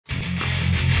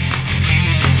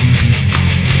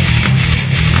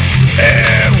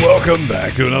Welcome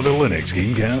back to another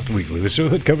LinuxGameCast Weekly, the show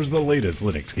that covers the latest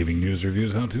Linux gaming news,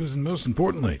 reviews, how-tos, and most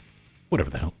importantly, whatever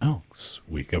the hell else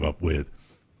we come up with.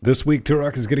 This week,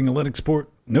 Turok is getting a Linux port.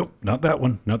 Nope, not that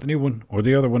one, not the new one, or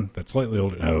the other one that's slightly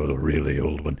older. No, the really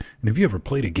old one. And have you ever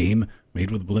played a game made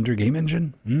with a Blender game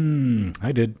engine?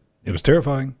 I did. It was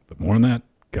terrifying, but more on that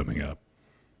coming up.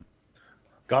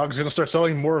 GOG's going to start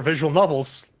selling more visual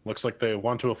novels. Looks like they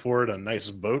want to afford a nice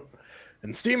boat.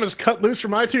 And Steam is cut loose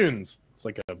from iTunes. It's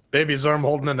like a baby's arm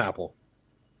holding an apple.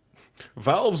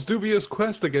 Valve's dubious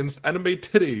quest against anime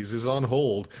titties is on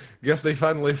hold. Guess they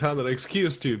finally found an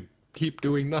excuse to keep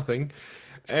doing nothing.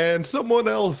 And someone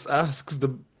else asks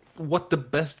what the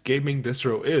best gaming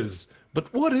distro is.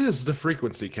 But what is the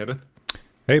frequency, Kenneth?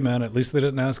 Hey man, at least they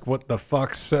didn't ask what the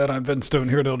fuck said. I'm Ben Stone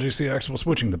here at LGC Actual,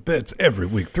 switching the bits every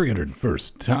week,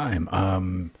 301st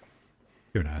time.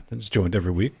 Here in Athens, joined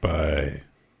every week by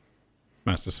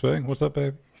Master Svang. What's up,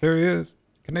 babe? There he is.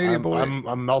 Canadian boy.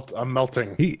 I'm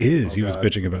melting. He is. Oh, he was God.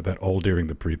 bitching about that all during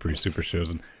the pre-super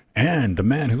shows. And the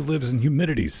man who lives in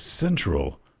humidity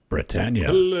central Britannia.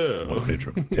 Hello. What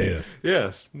Pedro Mateus.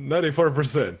 Yes,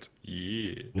 94%.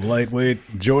 Yeah.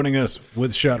 Lightweight, joining us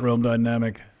with Shot Realm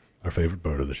Dynamic, our favorite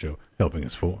part of the show, helping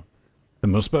us for the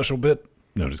most special bit,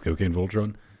 known as Cocaine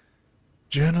Voltron.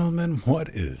 Gentlemen, what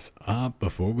is up?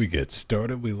 Before we get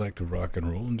started, we like to rock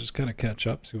and roll and just kind of catch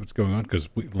up, see what's going on, because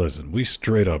we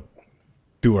straight up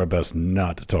do our best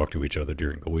not to talk to each other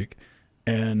during the week.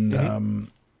 And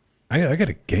I got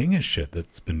a gang of shit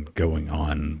that's been going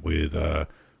on with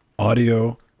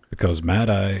audio, because Mad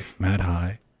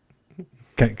High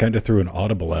kind of threw an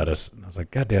Audible at us, and I was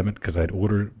like, God damn it, because I'd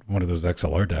ordered one of those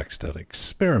XLR decks to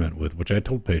experiment with, which I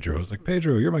told Pedro. I was like,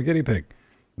 Pedro, you're my guinea pig.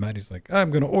 Maddie's like,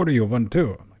 I'm going to order you one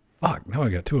too. I'm like, fuck, now I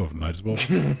got two of them, might as well.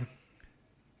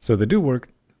 So they do work.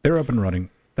 They're up and running.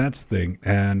 That's the thing.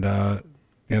 And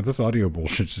yeah, this audio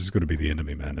bullshit is going to be the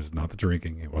enemy, man. It's not the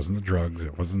drinking. It wasn't the drugs.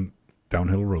 It wasn't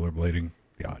downhill rollerblading.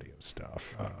 The audio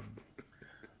stuff.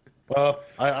 Well,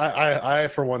 I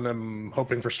for one am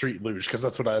hoping for Street Luge because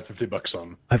that's what I have $50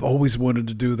 on. I've always wanted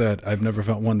to do that. I've never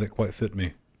found one that quite fit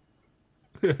me.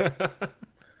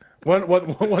 One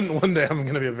day I'm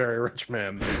going to be a very rich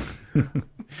man.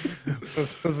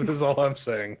 This is all I'm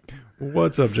saying.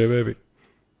 What's up, J Baby?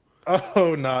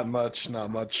 Oh, not much,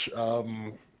 not much. I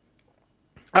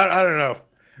don't know.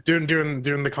 Doing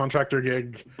the contractor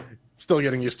gig, still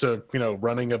getting used to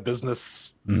running a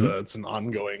business. It's an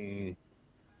ongoing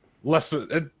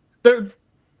lesson. It's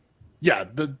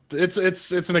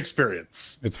an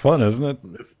experience. It's fun, isn't it?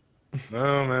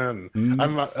 Oh man,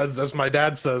 I'm as my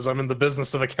dad says, I'm in the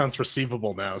business of accounts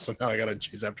receivable now. So now I gotta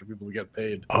chase after people to get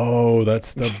paid. Oh,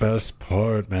 that's the best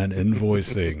part, man.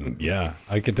 Invoicing. Yeah,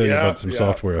 I can tell you about some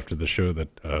software after the show that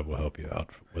will help you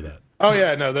out with that. Oh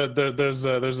yeah, no, there's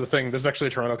a thing. There's actually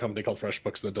a Toronto company called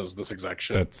FreshBooks that does this exact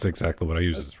shit. That's exactly what I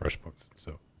use as FreshBooks.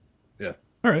 So yeah,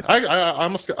 all right. I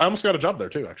almost got a job there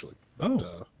too, actually.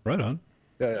 But, right on.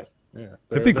 Yeah.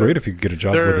 It'd be great if you could get a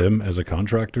job with him as a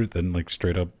contractor, then like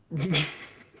straight up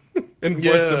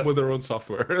invoice them with their own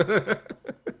software.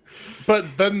 But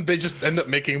then they just end up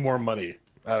making more money.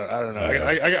 I don't know.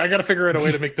 I got to figure out a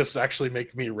way to make this actually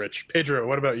make me rich. Pedro,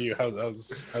 what about you?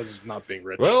 How's not being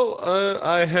rich? Well,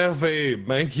 I have a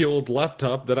manky old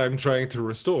laptop that I'm trying to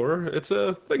restore. It's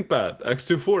a ThinkPad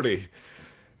X240.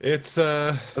 It's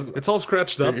all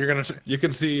scratched up. You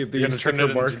can see the sticker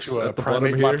marks at the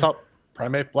bottom here.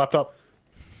 Primate laptop.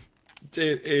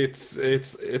 It's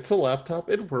a laptop.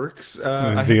 It works.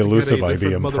 the elusive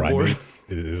IBM Primate.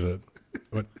 Is it?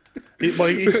 What?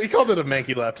 He called it a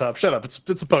manky laptop. Shut up. It's a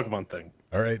Pokemon thing.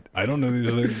 All right. I don't know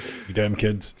these things. You damn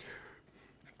kids.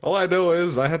 All I know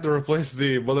is I had to replace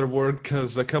the motherboard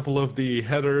because a couple of the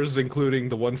headers, including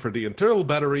the one for the internal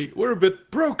battery, were a bit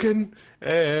broken,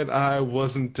 and I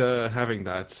wasn't having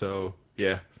that. So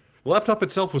yeah, the laptop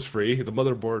itself was free. The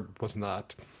motherboard was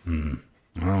not.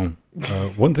 Well,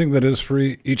 one thing that is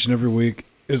free each and every week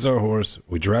is our horse.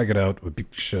 We drag it out. We beat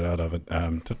the shit out of it.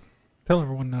 Tell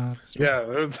everyone. Yeah,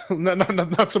 it's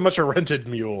not so much a rented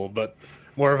mule, but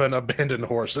more of an abandoned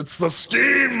horse. It's the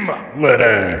Steam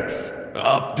Linux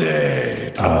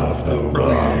Update of the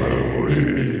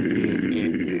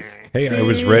week. Hey, I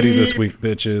was ready this week,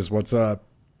 bitches. What's up?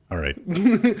 All right.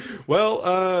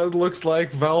 Well, looks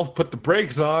like Valve put the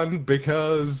brakes on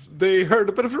because they heard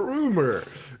a bit of a rumor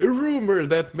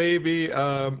that maybe,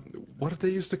 what did they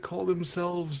used to call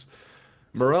themselves?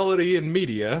 Morality in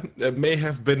media may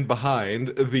have been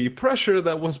behind the pressure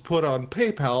that was put on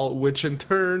PayPal, which in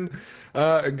turn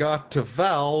got to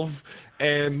Valve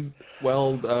And,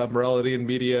 well, Morality and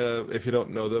Media, if you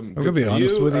don't know them, I'm gonna good be for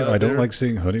honest with you. I don't they're- like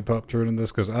seeing Hoodie Pop turn in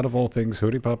this because, out of all things,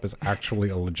 Hoodie Pop is actually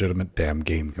a legitimate damn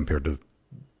game compared to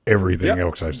everything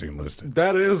else I've seen listed.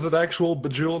 That is an actual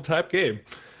Bejeweled type game.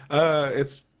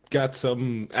 It's got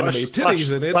some anime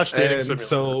titties in it, slash dating and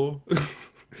simulator.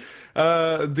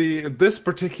 so this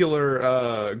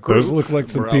particular group, Those look like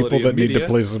some Morality people and that need to Media,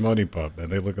 play some Hoodie Pop,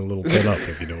 and they look a little pent up,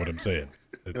 if you know what I'm saying.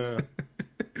 It's,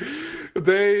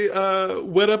 They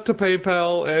went up to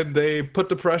PayPal and they put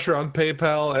the pressure on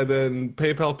PayPal, and then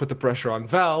PayPal put the pressure on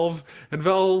Valve, and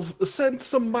Valve sent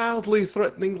some mildly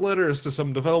threatening letters to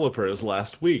some developers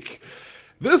last week.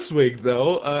 This week,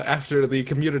 though, after the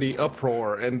community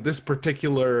uproar and this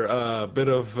particular bit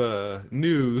of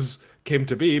news came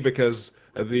to be because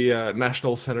the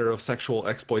National Center of Sexual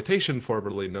Exploitation,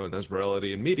 formerly known as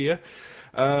Morality and Media,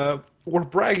 were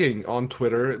bragging on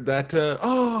Twitter that,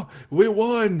 we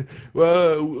won.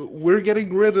 We're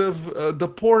getting rid of the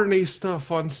porny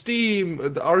stuff on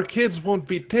Steam. Our kids won't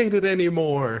be tainted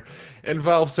anymore. And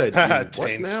Valve said, "What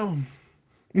Taints. now?"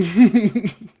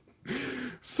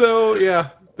 So yeah,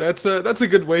 that's a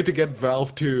good way to get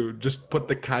Valve to just put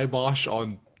the kibosh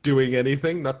on doing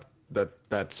anything. Not that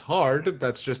that's hard.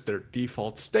 That's just their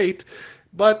default state.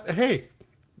 But hey,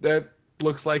 that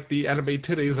looks like the anime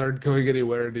titties aren't going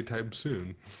anywhere anytime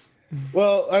soon.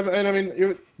 Well,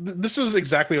 this was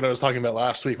exactly what I was talking about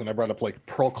last week when I brought up like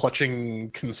pearl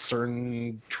clutching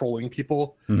concern trolling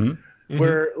people,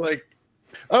 where like,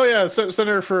 oh yeah,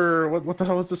 Center for what the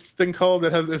hell is this thing called?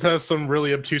 It has some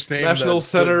really obtuse name. National that-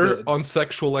 Center that- on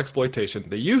Sexual Exploitation.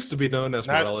 They used to be known as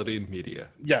Nat- Morality and Media.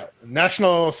 Yeah,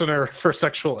 National Center for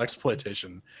Sexual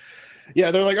Exploitation. Yeah,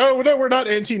 they're like, oh no, we're not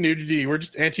anti-nudity, we're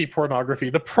just anti-pornography.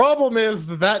 The problem is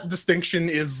that distinction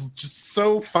is just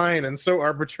so fine and so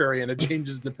arbitrary, and it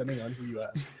changes depending on who you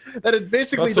ask. That it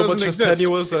basically Not so doesn't much as exist.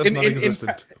 tenuous as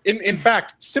non-existent. In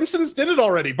fact, Simpsons did it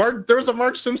already. There was a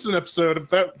Marge Simpson episode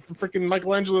about freaking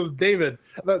Michelangelo's David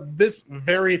about this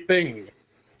very thing.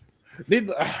 You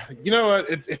know what?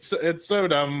 It's so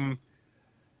dumb.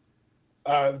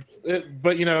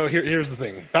 But you know, here's the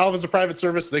thing: Valve is a private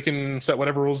service; they can set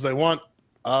whatever rules they want.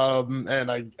 And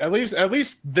at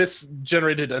least this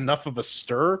generated enough of a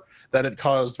stir that it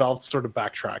caused Valve to sort of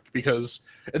backtrack, because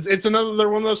it's another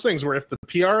one of those things where if the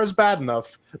PR is bad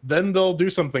enough, then they'll do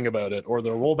something about it, or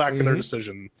they'll roll back their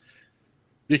decision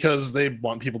because they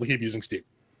want people to keep using Steam.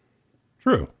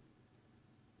 true.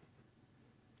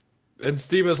 And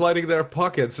Steam is lighting their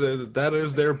pockets. That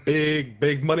is their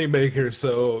big money maker.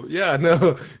 So yeah,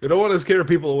 no, you don't want to scare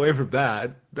people away from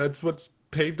that. That's what's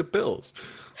paid the bills.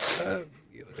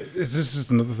 This is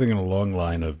another thing in a long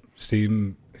line of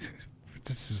Steam.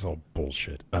 This is all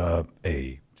bullshit.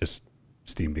 Just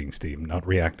Steam being Steam, not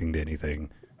reacting to anything,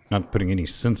 not putting any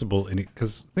sensible any.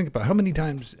 Because think about how many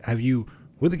times have you,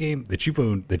 with a game that you've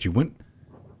owned, that you went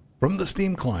from the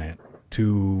Steam client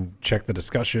to check the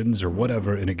discussions or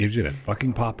whatever, and it gives you that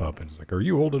fucking pop-up, and it's like, are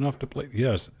you old enough to play?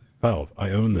 Yes, Valve,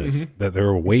 I own this. That there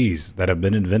are ways that have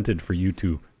been invented for you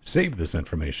to save this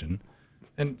information,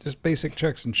 and just basic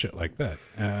checks and shit like that.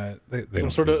 They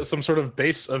don't Some sort of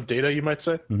base of data, you might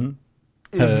say.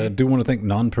 do want to thank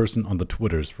non-person on the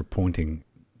Twitters for pointing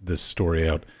this story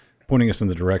out, pointing us in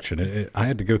the direction. I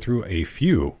had to go through a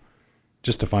few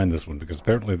just to find this one, because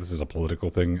apparently this is a political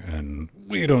thing, and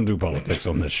we don't do politics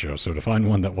on this show. So to find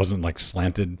one that wasn't like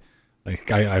slanted,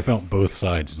 like I felt both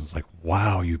sides, and it's like,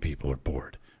 wow, you people are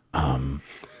bored.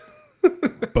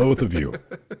 Both of you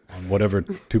on whatever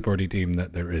two-party team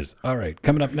that there is. All right,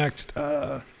 coming up next.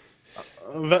 Yeah,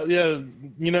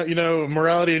 you know,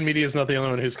 Morality and Media is not the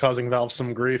only one who's causing Valve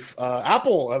some grief.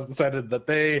 Apple has decided that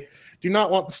they do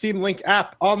not want the Steam Link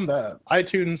app on the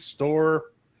iTunes store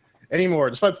anymore,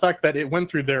 despite the fact that it went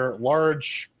through their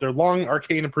long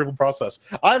arcane approval process.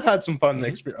 I've had some fun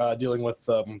dealing with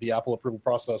the Apple approval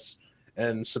process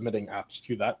and submitting apps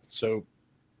to that. So,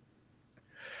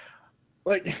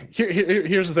 like,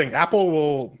 here's the thing: Apple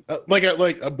will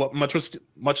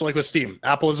much like with Steam.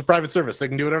 Apple is a private service; they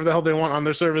can do whatever the hell they want on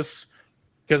their service,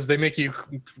 because they make you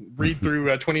read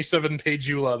through a 27-page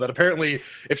EULA that apparently,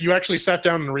 if you actually sat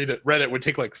down and read it would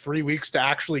take like 3 weeks to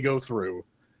actually go through.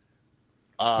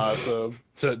 So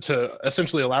to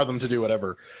essentially allow them to do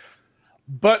whatever,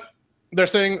 but they're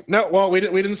saying no. Well, we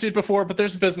didn't see it before, but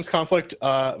there's a business conflict.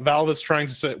 Valve was trying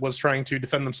to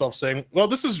defend themselves, saying, well,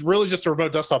 this is really just a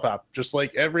remote desktop app, just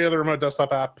like every other remote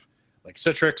desktop app, like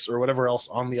Citrix or whatever else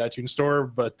on the iTunes store.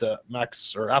 But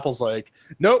Max or Apple's like,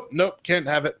 nope, can't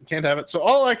have it. So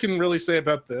all I can really say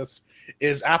about this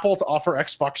is Apple to offer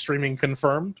Xbox streaming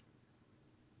confirmed.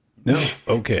 No,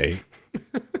 okay.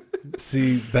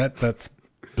 See, that's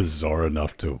bizarre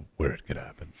enough to where it could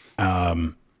happen.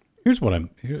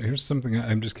 Here's something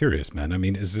I'm just curious, man. I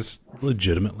mean, is this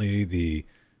legitimately the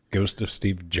ghost of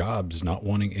Steve Jobs not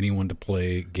wanting anyone to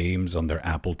play games on their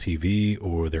Apple TV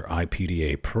or their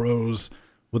iPDA Pros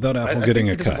without Apple getting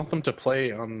a cut? I doesn't want them to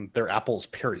play on their Apples,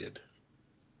 period.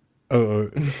 Oh,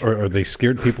 or are they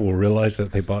scared people will realize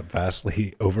that they bought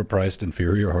vastly overpriced,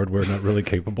 inferior hardware not really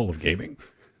capable of gaming?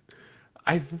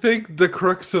 I think the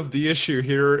crux of the issue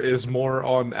here is more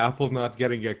on Apple not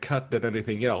getting a cut than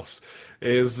anything else.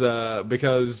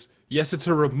 Because, yes, it's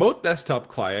a remote desktop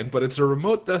client, but it's a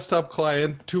remote desktop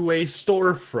client to a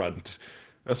storefront.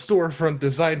 A storefront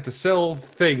designed to sell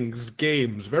things,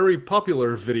 games, very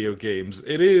popular video games.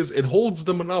 It holds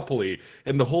the monopoly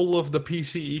in the whole of the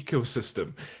PC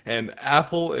ecosystem, and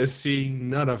Apple is seeing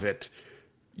none of it.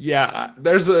 Yeah,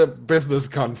 there's a business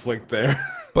conflict there.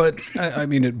 But, I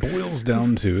mean, it boils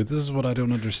down to, this is what I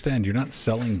don't understand. You're not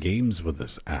selling games with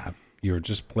this app. You're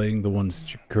just playing the ones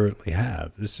that you currently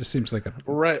have. This just seems like a...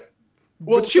 Right.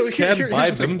 Well, but you can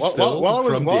buy them still while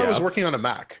I was working on a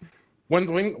Mac.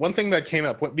 One thing that came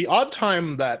up, the odd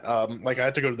time that like I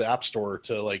had to go to the App Store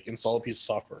to like install a piece of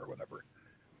software or whatever,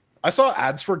 I saw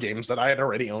ads for games that I had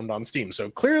already owned on Steam. So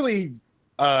clearly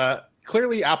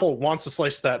Apple wants to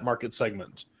slice that market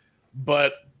segment,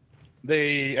 but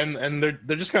they're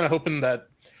just kind of hoping that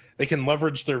they can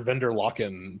leverage their vendor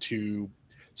lock-in to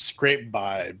scrape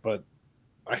by, but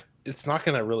it's not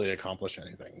going to really accomplish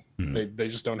anything. They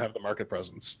just don't have the market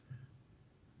presence.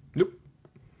 Nope.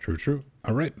 True.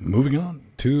 All right, moving on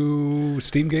to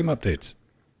Steam game updates.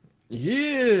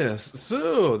 Yes,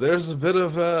 so there's a bit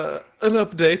of an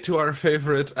update to our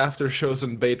favorite after shows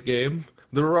and bait game,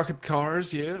 the Rocket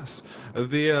Cars. Yes,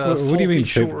 the what do you mean,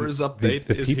 Shores update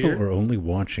the is people here. are only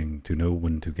watching to know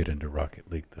when to get into Rocket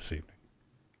League this evening.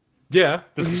 Yeah,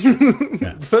 this is true.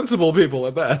 Yeah. Sensible people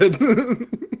at that.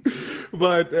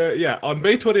 But yeah, on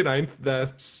May 29th,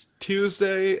 that's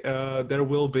Tuesday, there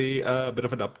will be a bit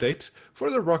of an update for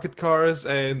the Rocket Cars,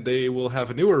 and they will have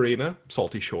a new arena,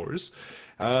 Salty Shores.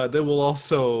 They will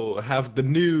also have the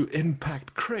new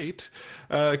Impact Crate.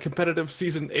 Competitive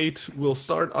Season 8 will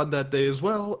start on that day as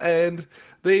well, and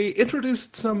they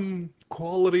introduced some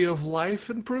quality of life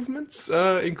improvements,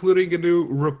 including a new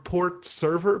report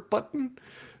server button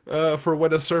for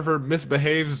when a server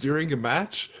misbehaves during a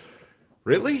match.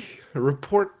 Really? A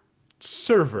report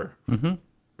server? Mm-hmm.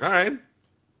 All right.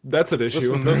 That's an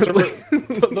issue.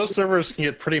 Listen, those servers can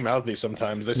get pretty mouthy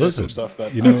sometimes. They say some stuff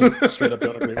that straight up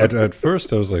don't agree with. At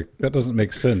first, I was like, that doesn't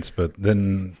make sense. But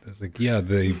then I was like, yeah,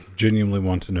 they genuinely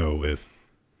want to know if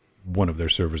one of their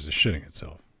servers is shitting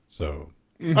itself. So.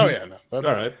 Mm-hmm. Oh yeah, no.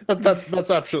 All right.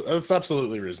 That's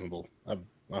absolutely reasonable.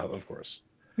 Of course.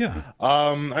 Yeah.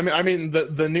 I mean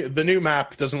the new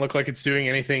map doesn't look like it's doing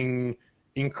anything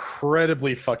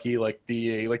incredibly fucky like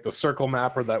the circle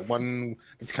map, or that one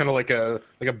it's kind of like a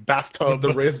bathtub,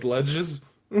 the raised ledges.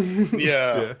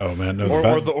 Yeah. Oh man, no.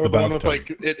 Or the one with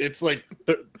like it's like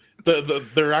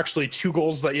there are actually two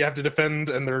goals that you have to defend,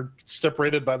 and they're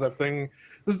separated by that thing.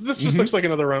 This just looks like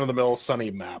another run-of-the-mill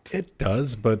sunny map. It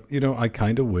does, but I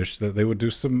kind of wish that they would do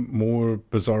some more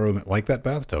bizarro, like that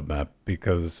bathtub map,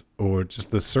 or just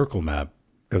the circle map,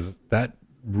 because that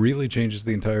really changes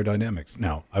the entire dynamics.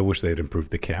 Now, I wish they had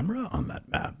improved the camera on that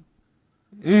map.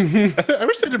 I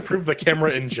wish they'd improve the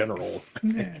camera in general,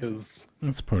 because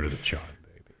that's part of the charm,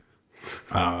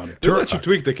 baby. They let you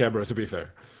tweak the camera, to be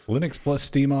fair. Linux plus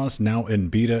SteamOS now in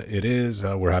beta. It is.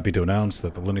 We're happy to announce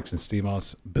that the Linux and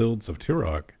SteamOS builds of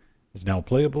Turok is now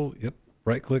playable. Yep.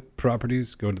 Right-click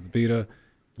properties, go into the beta.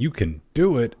 You can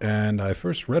do it. And I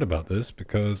first read about this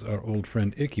because our old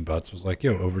friend IckyButts was like,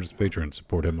 "Yo, over to his Patreon,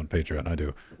 support him on Patreon." I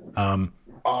do.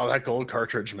 Oh, that gold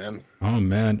cartridge, man. Oh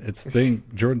man, it's the thing.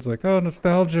 Jordan's like, "Oh,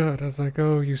 nostalgia." And I was like,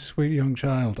 "Oh, you sweet young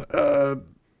child."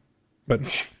 But.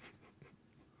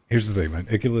 Here's the thing, man.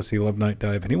 Iculus, he loved Night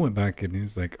Dive, and he went back and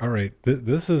he's like, all right,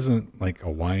 this isn't like a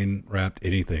wine-wrapped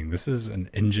anything. This is an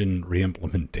engine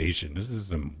re-implementation. This is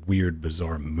some weird,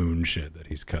 bizarre moon shit that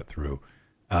he's cut through.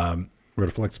 Wrote a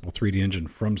flexible 3D engine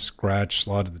from scratch,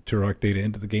 slotted the Turok data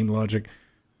into the game logic,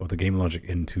 or the game logic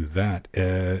into that.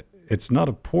 It's not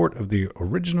a port of the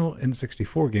original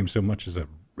N64 game so much as a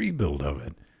rebuild of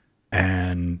it.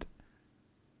 And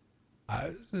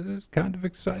I was kind of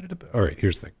excited about it. All right,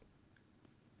 here's the thing.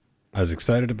 I was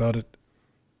excited about it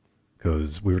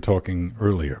because we were talking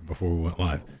earlier before we went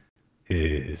live.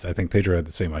 I think Pedro had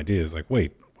the same idea. It's like,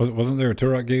 wait, wasn't there a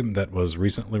Turok game that was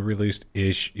recently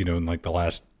released-ish, in like the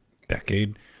last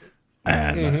decade?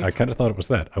 And I kind of thought it was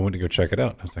that. I went to go check it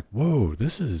out. And I was like, whoa,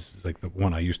 this is like the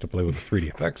one I used to play with a 3D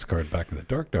effects card back in the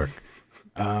dark.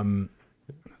 I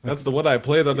was That's the one I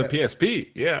played on the PSP.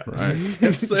 Yeah. Right.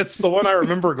 It's the one I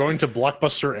remember going to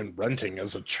Blockbuster and renting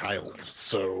as a child.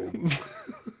 So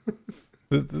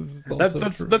This is also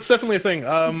true. that's definitely a thing.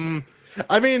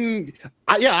 I mean,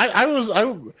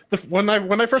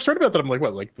 when I first heard about that, I'm like,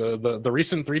 what, like the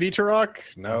recent 3D Turok?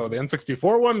 No, the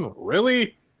N64 one,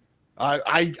 really?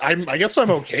 I guess I'm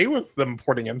okay with them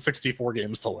porting N64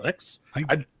 games to Linux.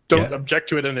 I don't object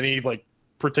to it in any like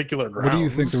particular grounds. What do you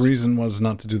think the reason was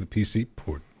not to do the PC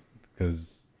port?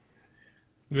 Because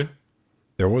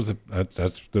there was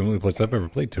that's the only place I've ever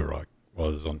played Turok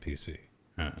was on PC,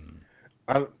 and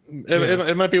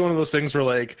it might be one of those things where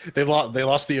like they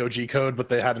lost the OG code, but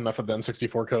they had enough of the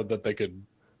N64 code that they could,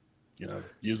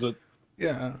 use it.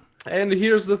 yeah. And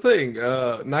here's the thing,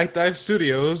 Night Dive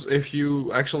Studios, if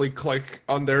you actually click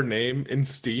on their name in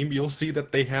Steam, you'll see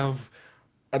that they have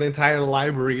an entire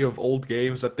library of old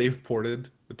games that they've ported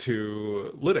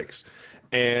to Linux.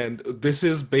 And this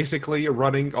is basically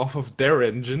running off of their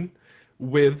engine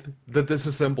with the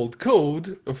disassembled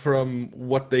code from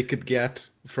what they could get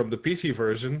from the PC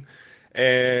version.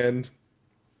 And,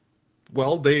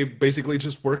 well, they basically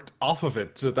just worked off of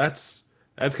it. So that's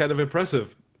kind of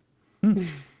impressive.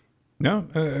 No,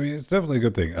 I mean, it's definitely a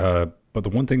good thing. But the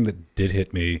one thing that did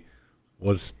hit me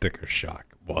was sticker shock.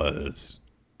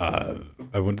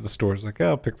 I went to the store, I was like,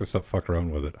 I'll pick this up, fuck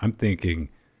around with it. I'm thinking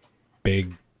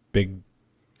big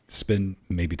spend,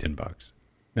 maybe $10.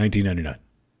 $19.99.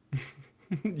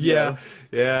 Yeah,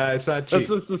 it's not cheap. That's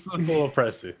a little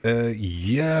pricey.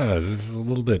 Yeah, this is a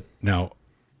little bit. Now,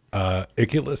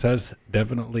 Iculus has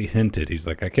definitely hinted. He's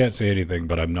like, I can't say anything,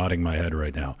 but I'm nodding my head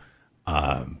right now.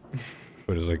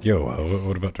 But it's like, yo,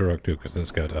 what about Turok 2? Because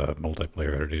that's got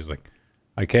multiplayer editor. He's like,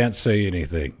 I can't say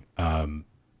anything,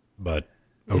 but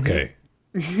okay.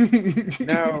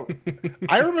 Now,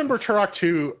 I remember Turok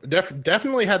 2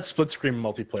 definitely had split screen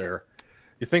multiplayer.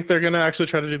 You think they're going to actually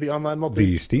try to do the online multiplayer?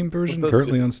 The Steam version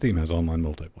currently on Steam has online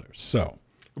multiplayer. So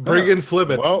bring in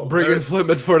Flibbit. Well, bring in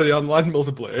Flibbit for the online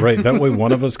multiplayer. right, that way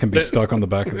one of us can be stuck on the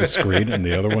back of the screen, and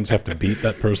the other ones have to beat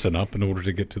that person up in order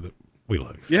to get to the. We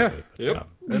love you. Yeah, yep.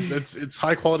 It's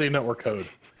high quality network code.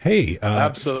 Hey,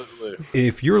 Absolutely.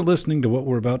 if you're listening to what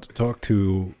we're about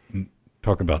to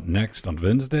talk about next on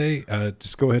Wednesday,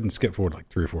 just go ahead and skip forward like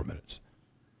 3 or 4 minutes.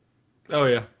 Oh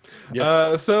yeah.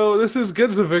 Yep. So this is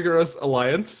Guns of Vigorous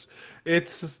Alliance.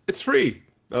 It's free.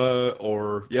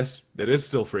 Or yes, it is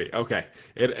still free. Okay.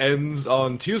 It ends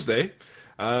on Tuesday.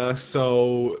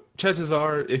 So chances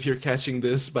are, if you're catching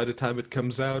this by the time it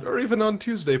comes out, or even on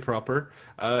Tuesday proper,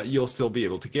 you'll still be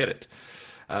able to get it.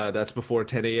 That's before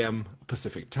 10 a.m.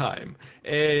 Pacific time.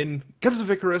 And Guns of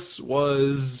Icarus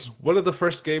was one of the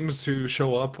first games to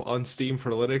show up on Steam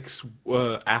for Linux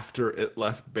after it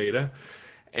left beta.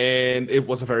 And it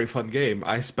was a very fun game.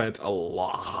 I spent a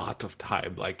lot of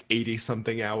time, like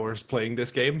 80-something hours playing this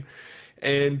game.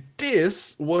 And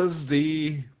this was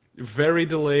the very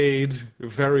delayed,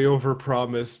 very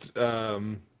overpromised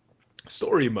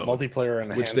story mode. Multiplayer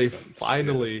and which they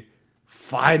finally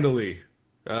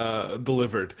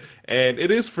delivered. And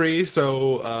it is free,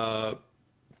 so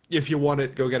if you want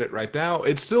it, go get it right now.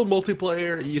 It's still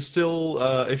multiplayer. You still,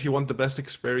 if you want the best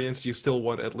experience, you still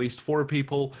want at least 4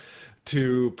 people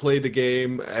to play the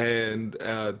game and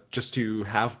just to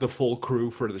have the full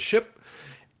crew for the ship.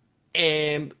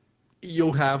 And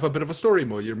you'll have a bit of a story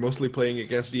mode. You're mostly playing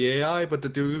against the AI, but they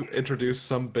do introduce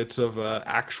some bits of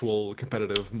actual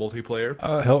competitive multiplayer.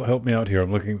 Help me out here.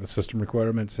 I'm looking at the system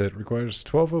requirements. It requires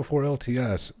 1204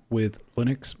 LTS with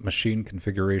Linux machine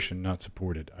configuration not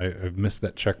supported. I've missed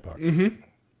that checkbox.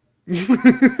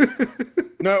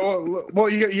 No, well,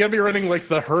 you gotta be running like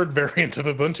the herd variant of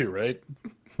Ubuntu, right?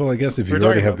 Well, I guess if you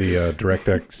already have the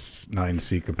DirectX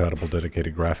 9C compatible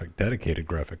dedicated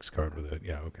graphics card with it,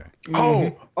 yeah, okay.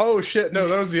 Oh shit! No,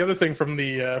 that was the other thing from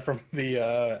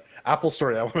the Apple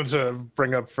story I wanted to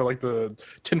bring up for like the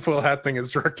tinfoil hat thing.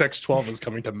 Is DirectX 12 is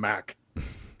coming to Mac.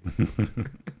 I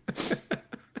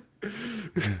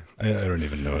don't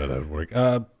even know how that would work.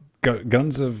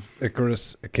 Guns of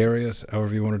Icarus, Icarius,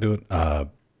 however you want to do it.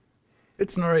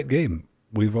 It's an alright game.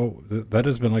 That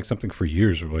has been like something for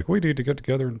years. We're like, we need to get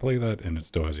together and play that, and it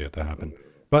still has yet to happen.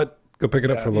 But go pick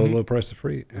it up for low price of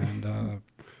free, and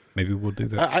maybe we'll do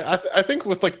that. I think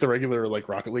with like the regular like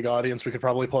Rocket League audience, we could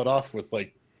probably pull it off with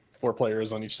like 4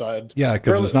 players on each side. Yeah,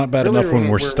 because it's not bad enough when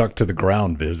we're stuck to the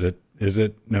ground, is it? Is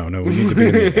it? No, we need to be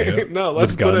in the air. No,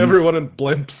 let's put everyone in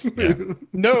blimps. Yeah.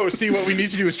 No, see, what we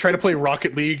need to do is try to play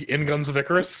Rocket League in Guns of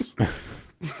Icarus.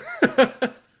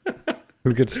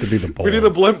 Who gets to be the ball? We need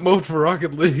a blimp mode for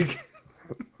Rocket League.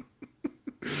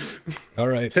 All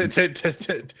right.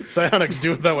 Psionics, do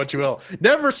with that what you will.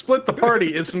 Never split the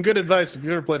party is some good advice if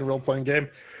you've ever played a role-playing game.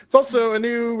 It's also a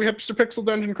new hipster-pixel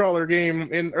dungeon crawler game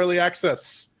in early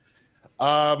access.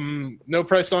 No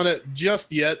price on it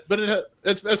just yet, but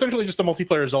it's essentially just a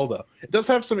multiplayer Zelda. It does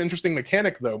have some interesting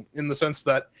mechanic, though, in the sense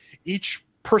that each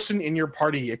person in your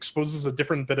party exposes a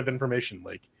different bit of information,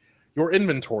 like your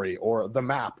inventory or the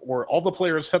map or all the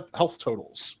players' health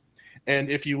totals.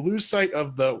 And if you lose sight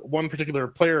of the one particular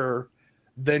player,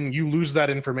 then you lose that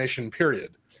information,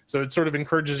 period. So it sort of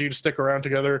encourages you to stick around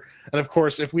together. And of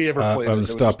course, if we ever play I'm going to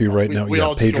stop you right now.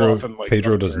 Yeah,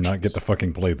 Pedro does not get to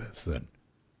fucking play this then.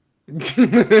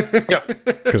 Yeah.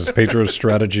 Because Pedro's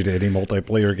strategy to any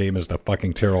multiplayer game is to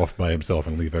fucking tear off by himself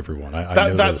and leave everyone. I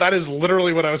know this. That is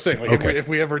literally what I was saying. Like, okay. if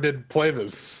we ever did play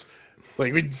this,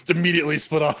 like, we'd just immediately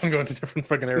split off and go into different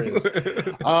fucking areas.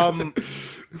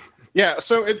 Yeah,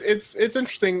 so it's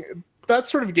interesting. That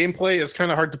sort of gameplay is kind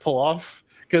of hard to pull off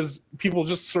because people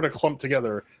just sort of clump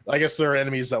together. I guess there are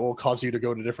enemies that will cause you to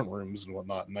go to different rooms and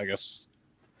whatnot, and I guess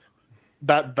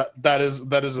that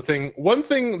is a thing. One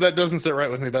thing that doesn't sit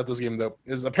right with me about this game, though,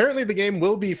 is apparently the game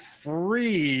will be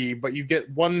free, but you get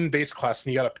one base class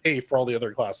and you got to pay for all the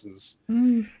other classes.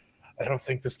 I don't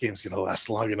think this game's going to last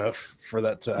long enough for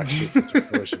that to actually come to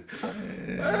fruition.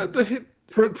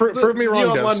 Prove me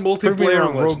wrong, the online Prove me multiplayer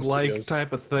wrong, roguelike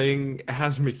type of thing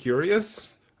has me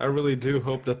curious. I really do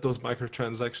hope that those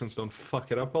microtransactions don't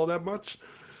fuck it up all that much.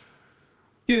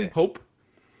 Yeah. Hope.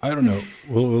 I don't know.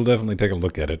 We'll definitely take a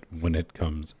look at it when it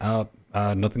comes out.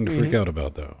 Nothing to freak out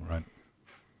about, though, right?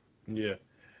 Yeah.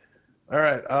 All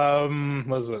right.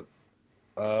 What is it?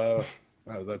 That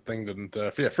thing didn't.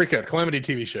 Yeah, freak out. Calamity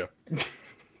TV show.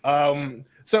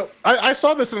 So I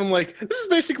saw this and I'm like, this is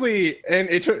basically, and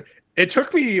it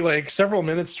took me like several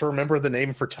minutes to remember the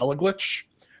name for Teleglitch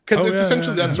because it's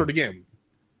essentially that sort of game.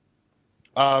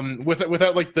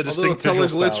 Without like the distinct visual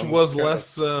Teleglitch style, was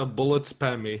less bullet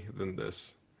spammy than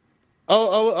this.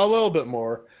 A little bit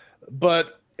more,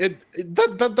 but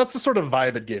that's the sort of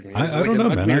vibe it gave me. I don't know,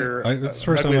 man. That's the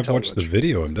first time I've watched the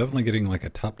video. I'm definitely getting like a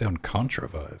top-down Contra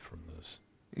vibe from this.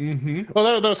 Mm-hmm.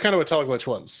 Well, that was kind of what Teleglitch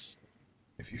was.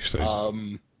 If you say so.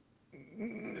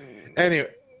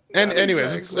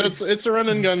 Anyways, it's a run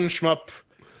and gun shmup.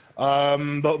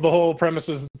 The whole premise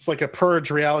is it's like a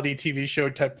Purge reality TV show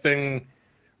type thing.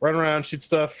 Run around, shoot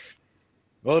stuff.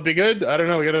 Will it be good? I don't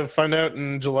know. We got to find out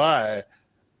in July.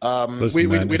 Listen, we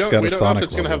man, don't know if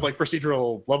it's going to have like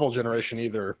procedural level generation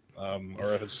either,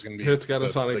 or if it's going to be. It's got a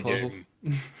Sonic level.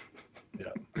 Yeah.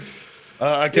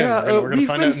 Again, we're going to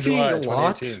find out in July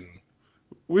 2018.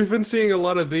 We've been seeing a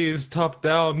lot of these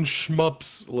top-down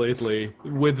shmups lately,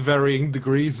 with varying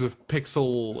degrees of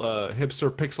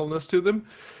hipster-pixelness to them.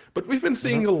 But we've been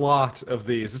seeing a lot of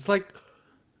these. It's like,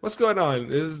 what's going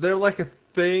on? Is there like a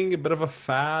thing, a bit of a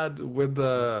fad with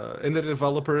indie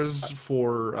developers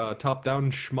for top-down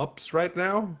shmups right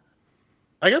now?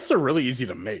 I guess they're really easy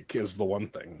to make, is the one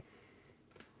thing.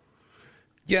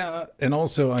 Yeah, and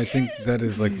also I think that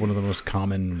is like one of the most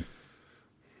common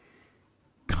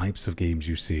types of games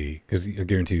you see, because I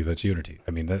guarantee you that's Unity.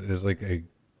 I mean, that is like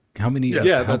how many?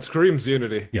 That screams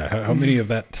Unity. Yeah, how many of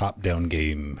that top-down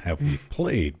game have we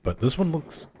played? But this one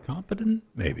looks competent,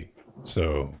 maybe.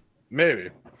 So maybe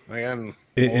again,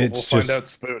 we'll find out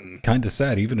soon. Kind of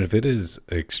sad, even if it is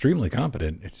extremely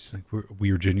competent. It's just like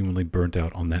we are genuinely burnt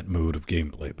out on that mode of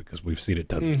gameplay because we've seen it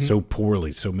done so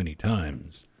poorly so many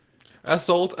times.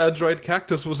 Assault Adroid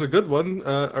Cactus was a good one,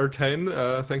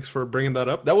 Artane. Thanks for bringing that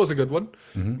up. That was a good one.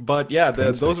 But yeah,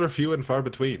 those are few and far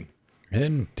between.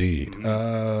 Indeed.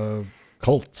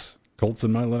 Cults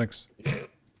in my Linux.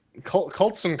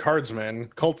 Cults and cards, man.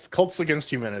 Cults against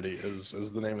humanity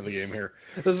is the name of the game here.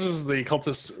 This is the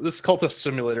cultist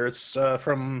simulator. It's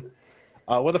from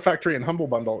Weather Factory and Humble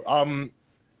Bundle.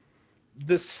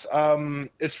 This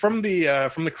it's from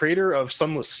the creator of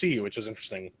Sunless Sea, which is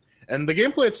interesting. And the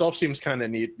gameplay itself seems kind of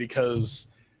neat because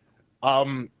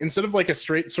instead of like a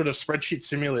straight sort of spreadsheet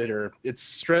simulator,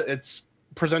 it's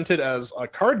presented as a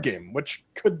card game, which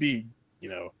could be,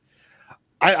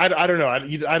 I don't know.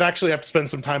 I'd actually have to spend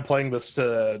some time playing this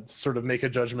to sort of make a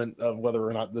judgment of whether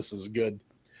or not this is good.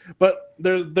 But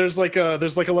there's like a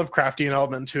Lovecraftian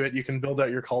element to it. You can build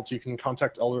out your cult. You can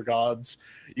contact elder gods.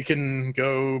 You can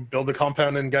go build a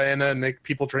compound in Guyana and make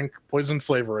people drink poisoned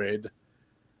Flavor Aid.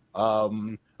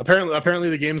 Apparently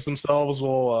the games themselves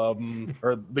will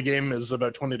or the game is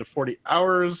about 20 to 40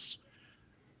 hours.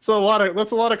 That's a lot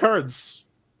of cards.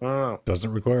 I don't know.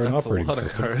 Doesn't require an operating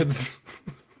system. Cards.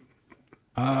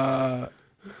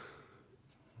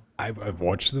 I've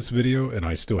watched this video and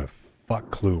I still have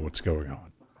fuck clue what's going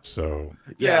on. So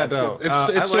Yeah, it's, no, it's, I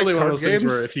it's totally like one of card those things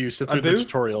games. where if you sit I through the do.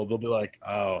 tutorial, they'll be like,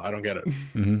 "Oh, I don't get it."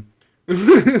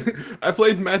 I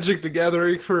played Magic the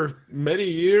Gathering for many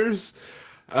years,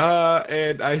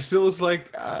 and I still was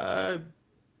like,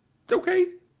 okay,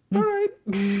 all right.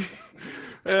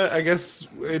 I guess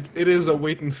it is a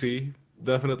wait and see.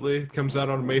 Definitely, it comes out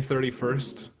on May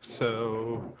 31st.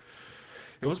 So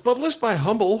it was published by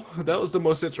Humble. That was the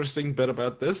most interesting bit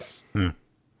about this.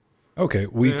 okay,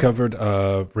 we Yeah. covered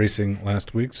racing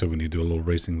last week, so we need to do a little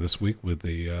racing this week with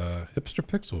the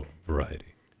hipster-pixel variety.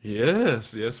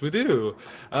 Yes, yes, we do.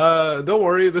 Don't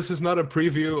worry, this is not a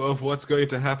preview of what's going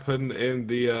to happen in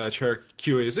the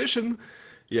ChairQAsition.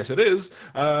 Yes, it is.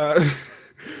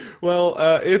 Well,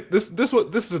 this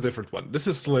is a different one. This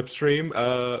is Slipstream.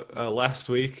 Last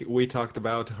week we talked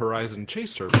about Horizon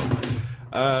Chase Turbo.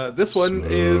 This one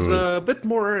is a bit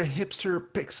more hipster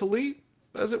pixely,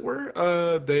 as it were.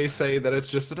 They say that it's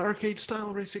just an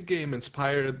arcade-style racing game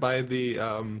inspired by the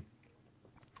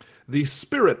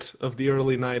spirit of the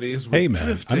early 90s. With Hey man, I'm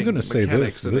drifting going to say this.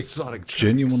 mechanics and This exotic tracks.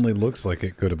 genuinely looks like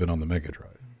it could have been on the Mega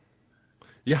Drive.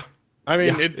 Yeah. I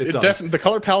mean, Yeah, it does. the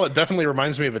color palette definitely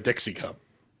reminds me of a Dixie cup.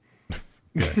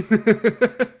 And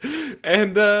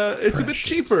it's a bit Precious.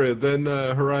 cheaper than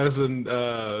Horizon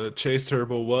Chase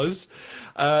Turbo was.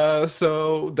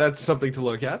 So that's something to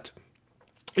look at.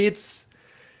 It's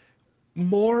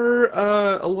more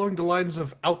along the lines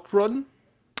of Outrun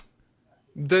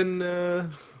than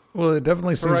Well, it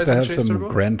definitely seems Horizon to have Chase some Turbo?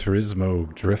 Gran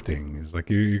Turismo drifting. It's like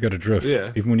you got to drift.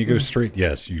 Yeah. Even when you go straight,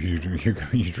 yes, you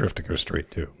drift to go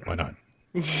straight too. Why not?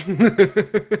 yeah,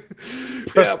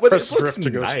 but press it looks drift to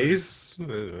go nice.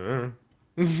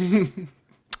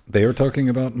 They are talking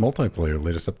about multiplayer.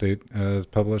 Latest update as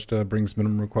published brings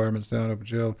minimum requirements down. Open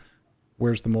jail.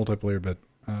 Where's the multiplayer bit?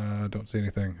 Don't see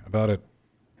anything about it.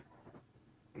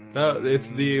 It's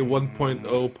the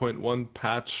 1.0.1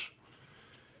 patch.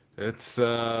 It's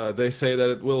they say that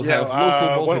it will have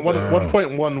local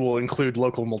multiplayer. 1.1 will include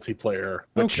local multiplayer,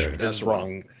 which Okay. is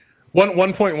wrong.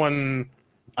 1.1,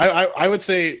 I would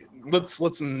say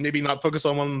let's maybe not focus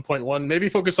on 1.1. Maybe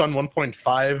focus on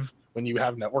 1.5 when you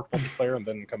have network multiplayer, and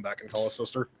then come back and call us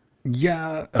sister.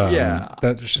 Yeah. Yeah.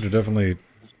 That should have definitely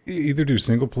either do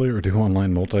single player or do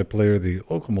online multiplayer. The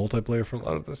local multiplayer for a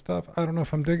lot of this stuff, I don't know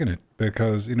if I'm digging it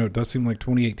because, it does seem like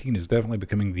 2018 is definitely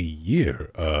becoming the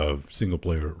year of single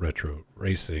player retro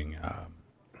racing.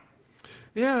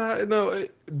 Yeah, no,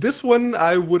 this one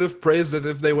I would have praised it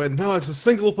if they went, no, it's a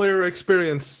single player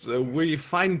experience. We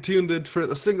fine tuned it for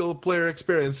the single player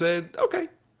experience. And okay,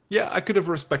 yeah, I could have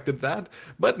respected that.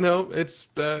 But no, it's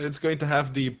going to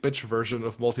have the bitch version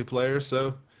of multiplayer.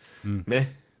 So, meh.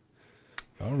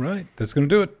 All right. That's going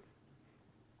to do it.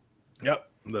 Yep,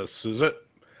 this is it.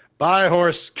 Bye,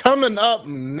 horse. Coming up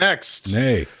next.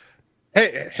 Nay.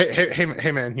 Hey,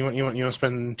 man! You want to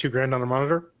spend $2,000 on a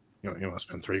monitor? You want to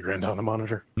spend $3,000 on a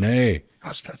monitor? Nay. You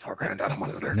want to spend $4,000 on a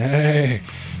monitor? Nay.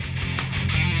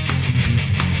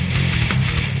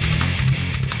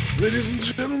 Ladies and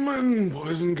gentlemen,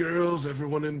 boys and girls,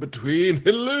 everyone in between,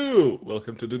 hello!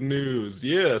 Welcome to the news.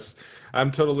 Yes,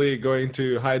 I'm totally going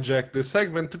to hijack this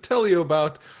segment to tell you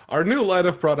about our new line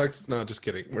of products. No, just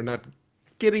kidding. We're not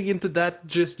getting into that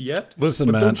just yet. Listen,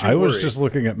 but man, don't you I was worry. just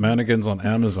looking at mannequins on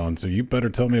Amazon, so you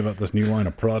better tell me about this new line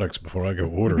of products before I go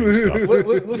ordering stuff.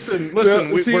 Listen.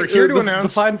 No, see, We're here to the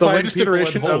announce fine the latest people at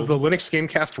iteration of home. the Linux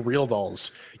GameCast Real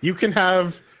Dolls. You can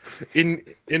have in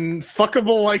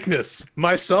fuckable likeness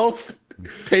myself,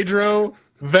 Pedro,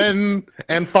 Ven,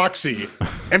 and Foxy.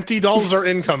 Empty dolls are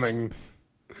incoming.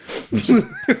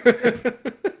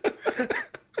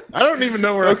 I don't even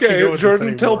know where I can go Okay, with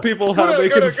Jordan, this tell anymore. people how they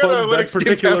can fund that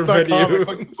particular LinuxGameCast.com and venue.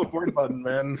 click the support button,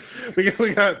 man. We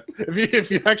got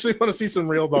if you actually want to see some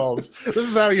real dolls, this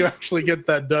is how you actually get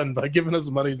that done, by giving us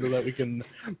money so that we can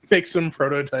make some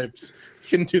prototypes.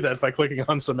 You can do that by clicking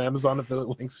on some Amazon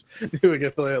affiliate links, doing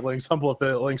affiliate links, Humble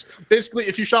affiliate links. Basically,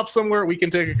 if you shop somewhere, we can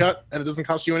take a cut and it doesn't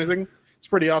cost you anything. It's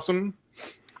pretty awesome.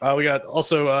 We got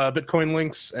also Bitcoin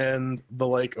links and the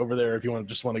like over there if you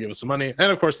just want to give us some money.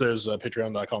 And of course, there's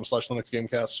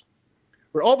patreon.com/LinuxGameCast,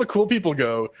 where all the cool people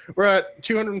go. We're at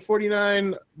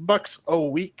 $249 a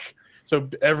week. So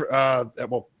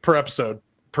per episode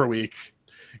per week.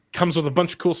 Comes with a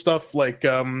bunch of cool stuff like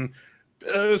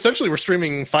essentially we're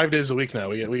streaming 5 days a week now.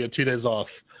 We get 2 days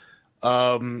off.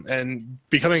 And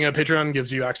becoming a Patreon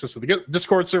gives you access to the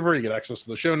Discord server. You get access to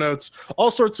the show notes, all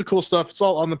sorts of cool stuff. It's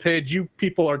all on the page. You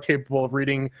people are capable of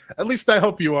reading. At least I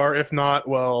hope you are. If not,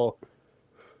 well,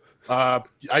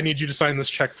 I need you to sign this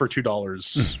check for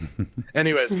 $2.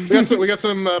 Anyways, we got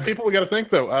some people we got to thank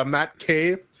though. Matt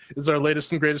K is our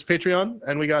latest and greatest Patreon,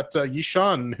 and we got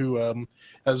Yishan, who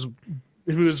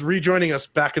is rejoining us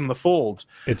back in the fold.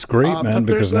 It's great, man,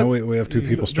 because now we have two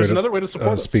people straight another up way to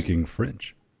support us. speaking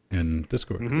French in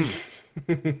Discord.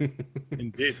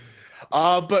 Indeed.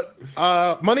 But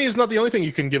money is not the only thing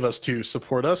you can give us to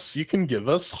support us. You can give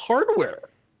us hardware.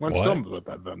 Why don't you tell me about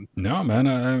that, then? No, man,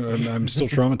 I'm still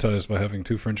traumatized by having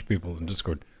two French people in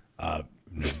Discord. I'm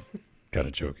just kind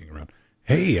of joking around.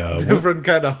 Hey, different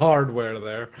kind of hardware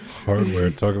there.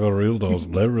 Hardware. Talk about real dolls.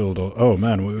 Le real dolls. Oh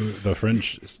man, the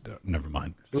French. Never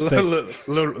mind.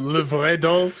 Le vrai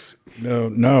dolls.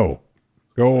 No.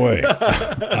 Go away.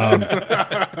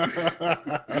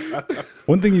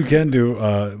 One thing you can do,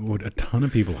 what a ton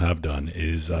of people have done,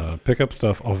 is pick up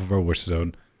stuff off of our wish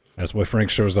zone. That's why Frank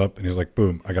shows up and he's like,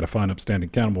 boom, I got to find Upstanding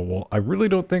Cannibal Wall. I really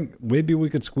don't think, maybe we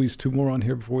could squeeze 2 more on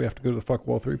here before we have to go to the Fuck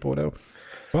Wall 3.0.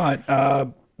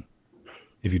 But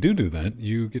if you do that,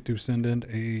 you get to send in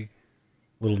a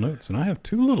little notes. And I have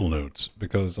 2 little notes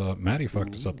because Maddie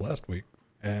fucked us up last week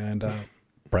and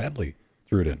Bradley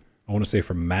threw it in. I want to say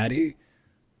for Maddie,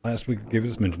 last week gave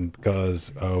us mention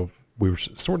because we were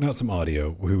sorting out some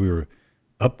audio. We were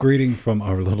upgrading from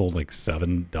our little like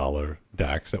 $7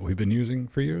 DACs that we've been using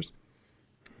for years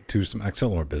to some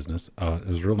XLR business. It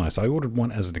was real nice. I ordered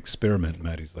one as an experiment.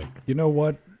 Maddie's like, you know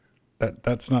what?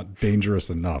 That's not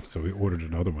dangerous enough. So we ordered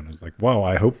another one. It's like, wow,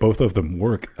 I hope both of them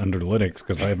work under Linux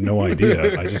because I have no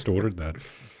idea. I just ordered that.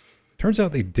 Turns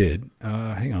out they did.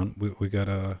 Hang on. We got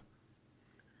a...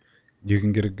 You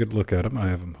can get a good look at them. I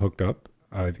have them hooked up.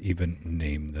 I've even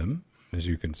named them, as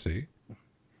you can see.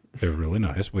 They're really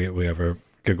nice. We have our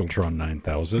Giggletron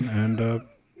 9000 and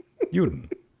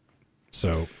Juden.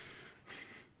 So...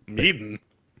 Juden?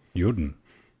 Juden.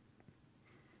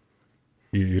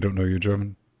 You don't know your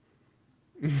German?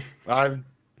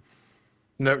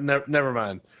 Never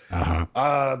mind. And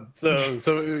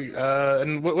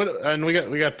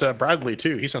we got Bradley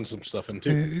too. He sent some stuff in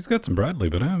too. He's got some Bradley,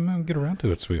 but I'm gonna get around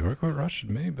to it, sweetheart. Quite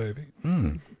rushing me, baby.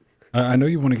 I know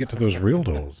you want to get to those real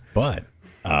dolls, but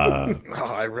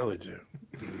I really do.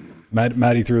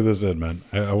 Maddie threw this in, man.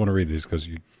 I want to read these because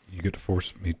you get to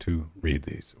force me to read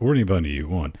these, or anybody you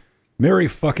want. Mary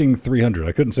fucking 300.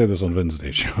 I couldn't say this on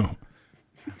Wednesday's show.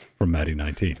 From Maddie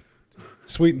 19.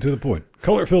 Sweet and to the point.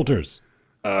 Color filters.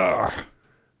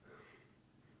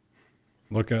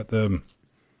 Look at them.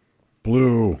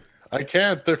 Blue. I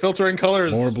can't. They're filtering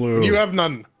colors. More blue. You have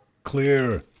none.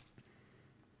 Clear.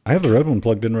 I have the red one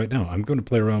plugged in right now. I'm going to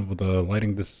play around with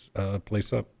lighting this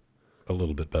place up a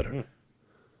little bit better.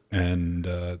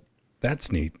 And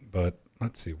that's neat. But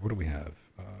let's see. What do we have?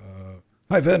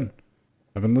 Hi, Vin.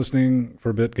 I've been listening for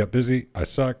a bit. Got busy. I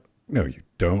suck. No, you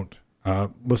don't.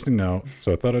 Listening now.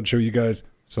 So I thought I'd show you guys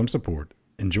some support.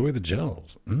 Enjoy the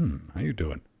gels. How you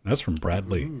doing? That's from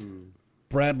Bradley.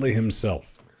 Bradley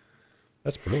himself.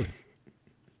 That's brilliant.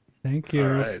 Thank you.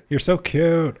 Right. You're so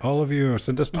cute. All of you.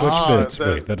 Send us Twitch bits.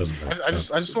 Wait, that doesn't work. I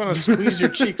just want to squeeze your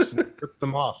cheeks and rip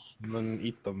them off and then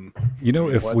eat them. You know,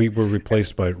 if we were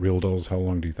replaced by real dolls, how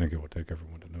long do you think it would take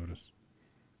everyone to notice?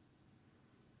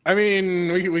 I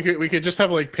mean, we could just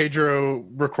have like Pedro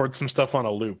record some stuff on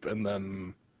a loop and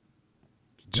then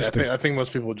I think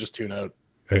most people would just tune out.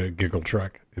 A giggle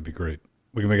track. It'd be great.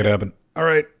 We can make it happen. All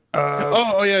right.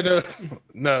 Oh yeah,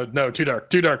 no, too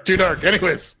dark.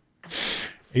 Anyways.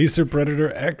 Acer Predator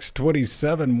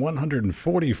X27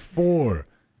 144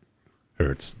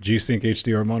 hertz G-Sync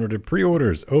HDR monitor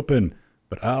pre-orders open,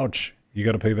 but ouch, you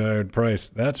got to pay the higher price.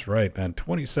 That's right, man.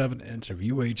 27-inch of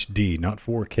UHD, not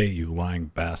 4K, you lying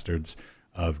bastards,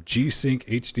 of G-Sync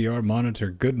HDR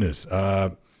monitor goodness.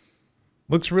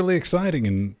 Looks really exciting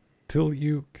until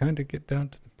you kind of get down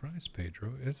to the price,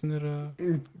 Pedro. Isn't it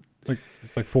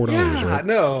it's like $4, right?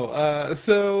 No.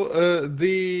 So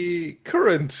the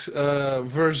current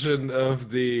version of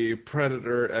the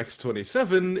Predator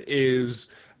X27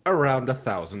 is around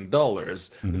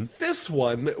 $1,000. This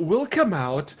one will come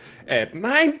out at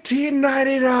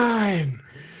 $19.99.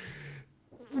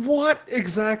 What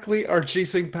exactly are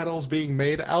G-Sync panels being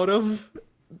made out of?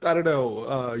 I don't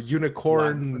know.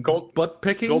 Unicorn gold butt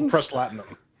pickings? Gold pressed platinum.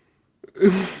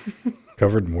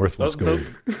 Covered in worthless gold.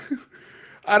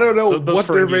 I don't know what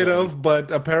they're made of,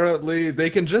 but apparently they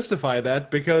can justify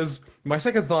that because my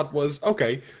second thought was,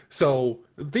 okay, so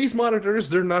these monitors,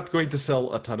 they're not going to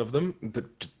sell a ton of them.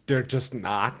 They're just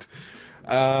not.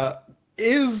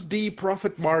 Is the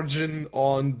profit margin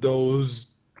on those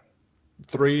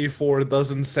 3-4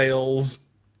 dozen sales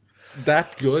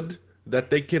that good that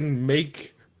they can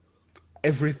make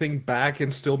everything back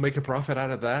and still make a profit out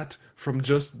of that from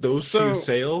just those few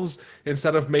sales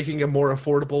instead of making a more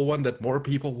affordable one that more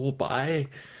people will buy?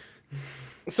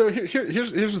 So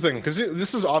here's the thing, because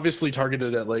this is obviously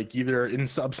targeted at like either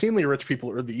obscenely rich people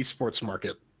or the esports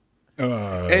market.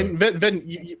 And Ben,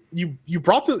 you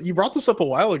brought this up a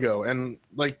while ago, and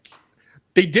like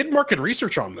they did market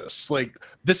research on this. Like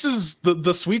this is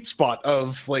the sweet spot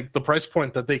of like the price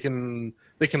point that they can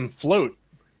float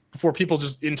before people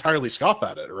just entirely scoff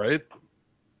at it, right?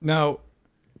 Now,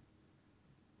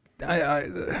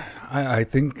 I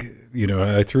think, you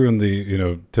know, I threw in the, you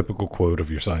know, typical quote of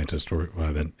your scientist or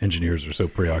engineers are so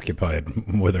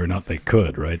preoccupied whether or not they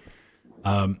could, right?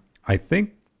 I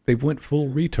think they went full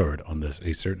retard on this,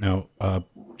 Acer. Now,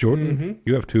 Jordan,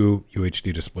 you have two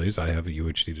UHD displays. I have a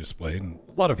UHD display, and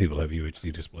a lot of people have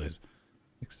UHD displays,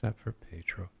 except for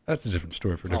Petro. That's a different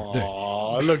story for a different day.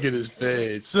 Oh, look at his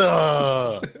face.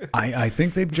 I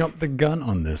think they've jumped the gun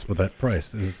on this with that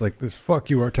price. It's like this, fuck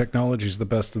you, our technology is the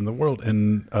best in the world.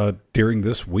 And during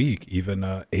this week, even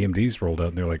AMD's rolled out,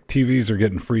 and they're like, TVs are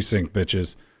getting FreeSync,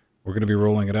 bitches. We're going to be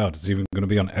rolling it out. It's even going to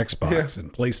be on Xbox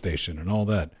and PlayStation and all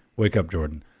that. Wake up,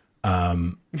 Jordan.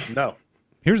 No.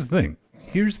 Here's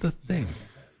the thing.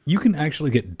 You can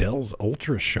actually get Dell's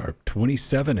Ultra Sharp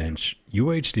 27-inch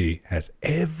UHD, has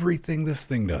everything this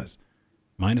thing does,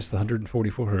 minus the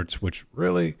 144 hertz, which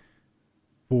really,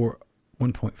 for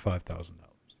 $1,500.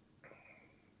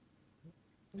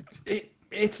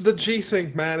 It's the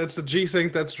G-Sync, man. It's the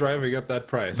G-Sync that's driving up that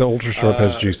price. The Ultra Sharp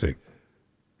has G-Sync.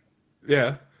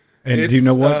 Yeah. And do you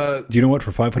know what? Do you know what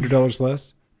for $500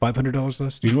 less? $500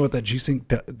 less? Do you know what that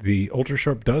G-Sync, the Ultra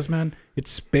Sharp does, man? It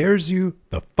spares you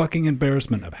the fucking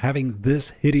embarrassment of having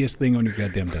this hideous thing on your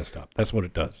goddamn desktop. That's what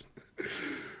it does.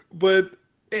 But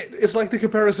it's like the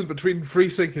comparison between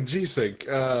FreeSync and G-Sync.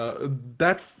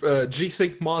 That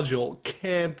G-Sync module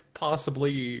can't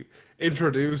possibly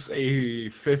introduce a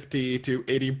 50 to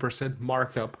 80%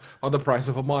 markup on the price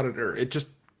of a monitor. It just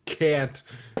can't.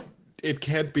 It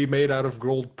can't be made out of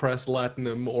gold pressed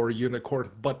latinum or unicorn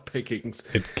butt pickings.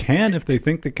 It can if they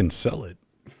think they can sell it.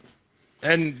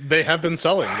 And they have been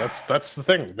selling. That's the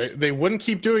thing. They wouldn't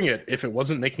keep doing it if it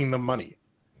wasn't making them money.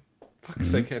 Fuck's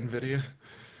sake, NVIDIA.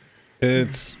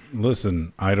 It's,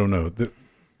 listen, I don't know.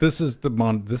 This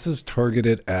is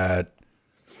targeted at,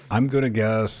 I'm going to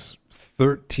guess,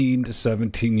 13 to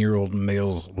 17-year-old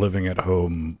males living at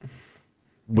home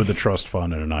with a trust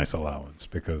fund and a nice allowance,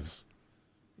 because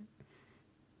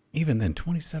even then,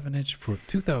 27-inch for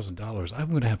 $2,000, I'm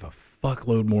going to have a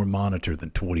fuckload more monitor than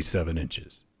 27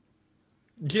 inches.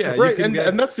 Yeah, right, and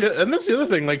that's the other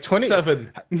thing. Like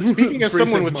 27. Speaking as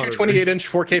someone with two 28-inch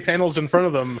 4K panels in front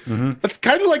of them, that's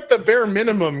kind of like the bare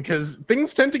minimum, because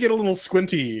things tend to get a little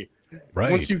squinty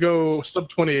once you go sub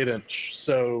 28-inch.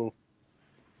 So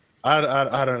I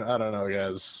don't know,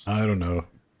 guys. I don't know,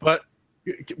 but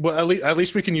well, at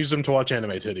least we can use them to watch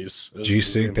anime titties.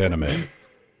 G-Synced anime.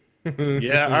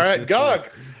 Yeah, all right, GOG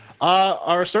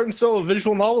are starting to sell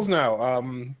visual novels now.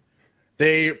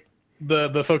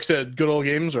 The folks at Good Old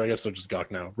Games, or I guess they're just GOG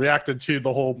now, reacted to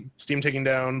the whole Steam taking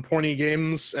down porny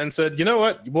games and said, you know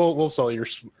what, we'll sell your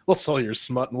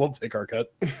smut and we'll take our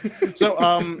cut.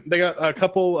 So they got a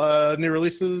couple new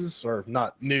releases, or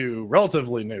not new,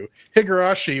 relatively new.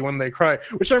 Higurashi, When They Cry,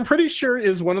 which I'm pretty sure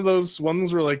is one of those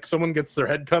ones where like someone gets their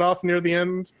head cut off near the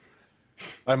end.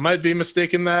 I might be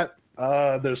mistaken that.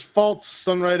 There's Fault,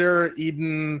 Sunrider,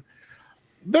 Eden.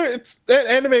 It's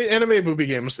anime booby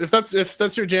games. If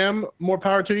that's your jam, more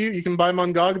power to you. You can buy them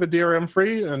on GOG, the DRM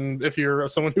free. And if you're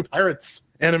someone who pirates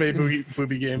anime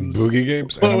booby games, boogie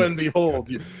games, lo and behold,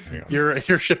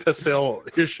 your ship has sailed.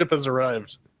 Your ship has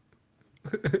arrived.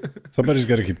 Somebody's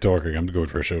got to keep talking. I'm going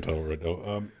for a show title right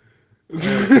now.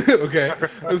 Okay,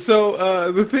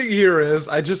 so the thing here is,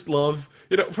 I just love,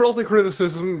 for all the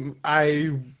criticism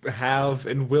I have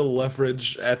and will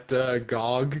leverage at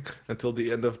GOG until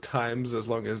the end of times, as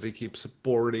long as they keep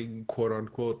supporting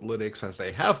quote-unquote Linux as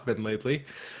they have been lately,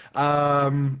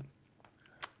 I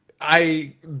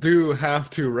do have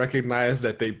to recognize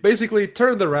that they basically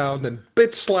turned around and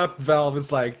bitch-slapped Valve.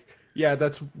 It's like, yeah,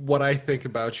 that's what I think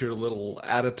about your little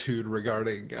attitude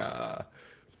regarding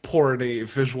porny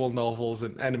visual novels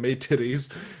and anime titties.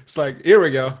 It's like, here we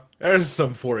go. There's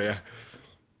some for you.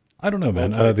 I don't know,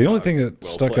 man. The only thing that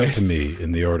stuck out to me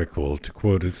in the article, to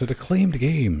quote, is that acclaimed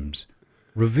games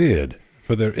revered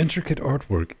for their intricate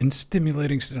artwork and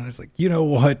stimulating. I was like, you know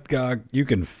what, GOG? You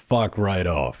can fuck right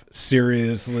off.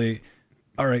 Seriously.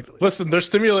 All right. Listen, they're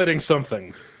stimulating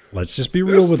something. Let's just be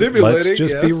real with it. Let's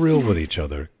just be real with each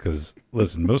other. Because,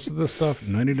 listen, most of the stuff,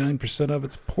 99% of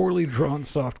it's poorly drawn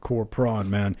softcore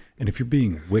prawn, man. And if you're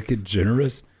being wicked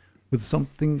generous with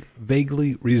something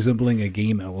vaguely resembling a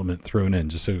game element thrown in,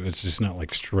 just so it's just not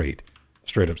like straight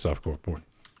up softcore porn.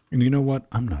 And you know what?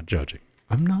 I'm not judging.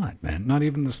 I'm not, man. Not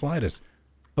even the slightest.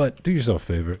 But do yourself a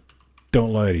favor.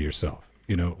 Don't lie to yourself.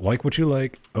 You know, like what you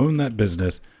like, own that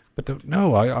business. But don't,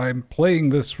 no, I'm playing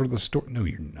this for the story. No,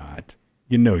 you're not.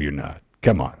 You know you're not.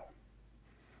 Come on.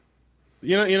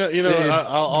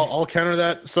 I'll counter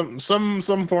that.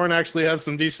 Some porn actually has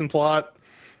some decent plot.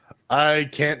 I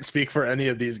can't speak for any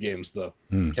of these games though.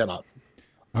 Cannot.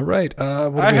 All right.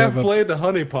 I have played the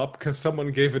Honey Pop because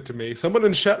someone gave it to me. Someone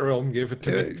in Chat Realm gave it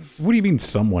to me. What do you mean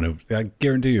someone? I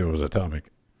guarantee you it was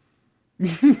Atomic.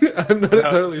 I'm not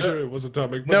entirely sure it was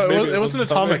Atomic. But No, it wasn't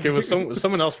Atomic. It was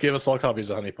someone else gave us all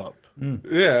copies of Honey Pop.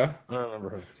 Yeah. I don't remember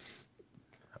who.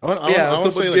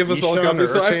 Someone gave us all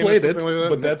copies, so I played it, like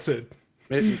but that's it.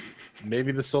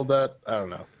 Maybe they sold that. I don't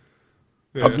know.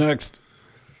 Yeah. Up next.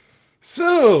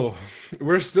 So,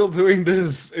 we're still doing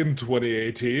this in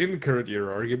 2018, current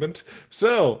year argument.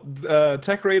 So,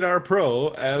 Tech Radar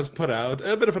Pro has put out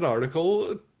a bit of an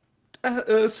article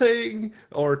saying,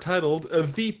 or titled,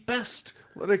 The Best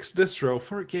Linux Distro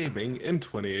for Gaming in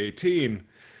 2018.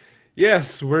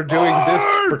 Yes, we're doing this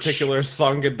particular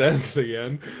song and dance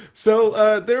again.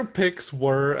 So, their picks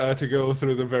were, to go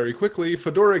through them very quickly,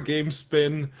 Fedora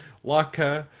GameSpin,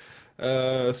 Laka,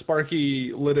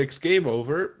 Sparky Linux Game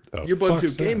Over,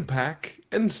 Ubuntu Game Pack,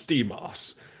 and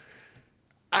SteamOS.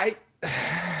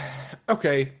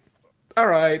 Okay. All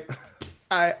right.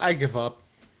 I give up.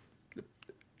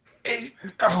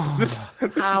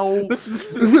 How? This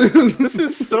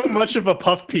is so much of a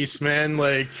puff piece, man.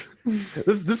 Like,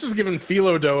 this is giving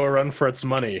Philodo a run for its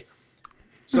money.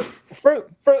 So,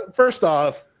 first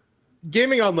off,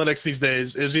 gaming on Linux these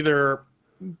days is either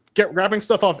grabbing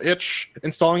stuff off itch,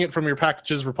 installing it from your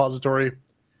packages repository,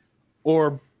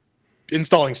 or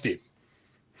installing Steam.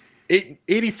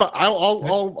 85.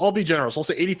 I'll be generous. I'll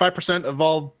say 85% of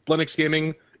all Linux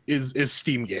gaming is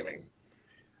Steam gaming.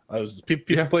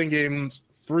 People playing games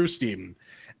through Steam,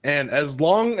 and as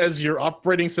long as your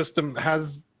operating system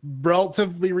has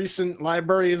relatively recent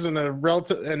libraries and a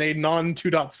non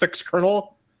 2.6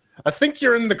 kernel, I think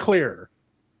you're in the clear.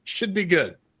 Should be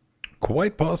good.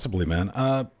 Quite possibly, man.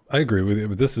 I agree with you,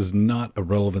 but this is not a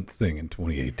relevant thing in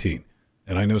 2018.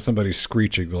 And I know somebody's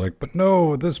screeching, they're like, but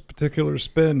no, this particular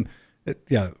spin,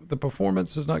 the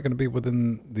performance is not going to be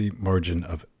within the margin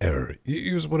of error. You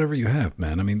use whatever you have,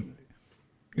 man. I mean,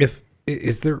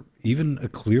 is there even a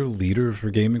clear leader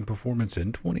for gaming performance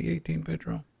in 2018,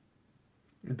 Pedro?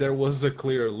 There was a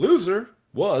clear loser,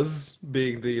 was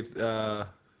being the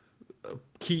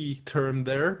key term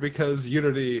there, because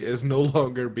Unity is no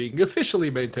longer being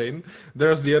officially maintained.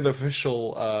 There's the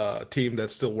unofficial team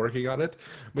that's still working on it.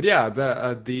 But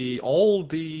yeah, all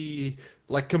the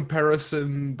like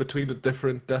comparison between the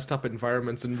different desktop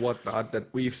environments and whatnot that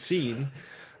we've seen,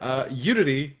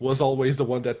 Unity was always the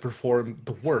one that performed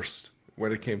the worst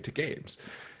when it came to games.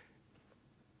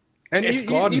 And it's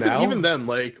gone now. Even then,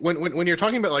 like when you're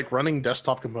talking about like running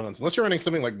desktop components, unless you're running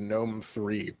something like GNOME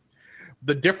 3,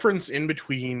 the difference in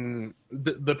between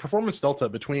the performance delta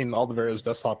between all the various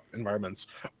desktop environments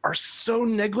are so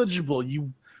negligible.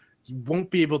 You won't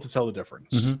be able to tell the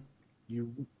difference. Mm-hmm.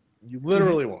 You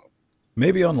literally won't.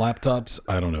 Maybe on laptops,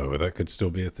 I don't know. That could still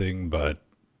be a thing, but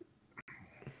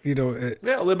you know,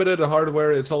 limited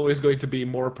hardware, it's always going to be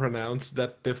more pronounced,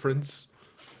 that difference.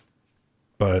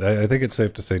 But I think it's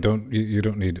safe to say you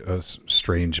don't need a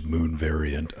strange moon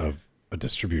variant of a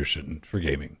distribution for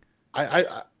gaming.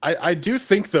 I do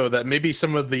think, though, that maybe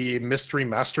some of the mystery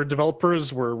master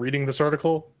developers were reading this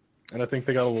article, and I think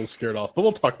they got a little scared off. But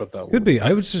we'll talk about that. Could be.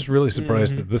 I was just really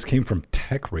surprised that this came from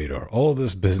Tech Radar. All of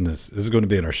this business is going to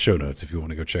be in our show notes if you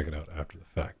want to go check it out after the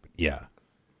fact. But yeah,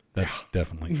 that's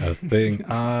definitely a thing.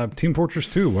 Team Fortress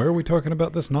 2. Why are we talking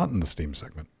about this not in the Steam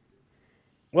segment?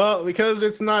 Well, because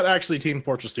it's not actually Team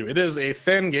Fortress 2. It is a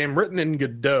fan game written in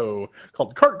Godot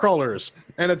called Cart Crawlers,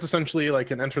 and it's essentially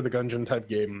like an Enter the Gungeon type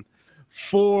game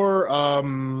for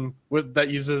that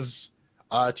uses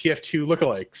TF2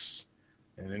 lookalikes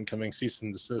and incoming cease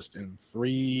and desist in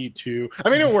 3, 2. I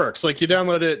mean, it works. Like you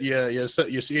download it, you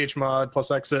set your chmod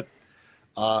plus exit,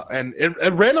 and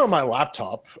it ran on my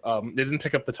laptop. It didn't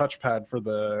pick up the touchpad for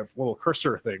the little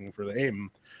cursor thing for the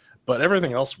aim, but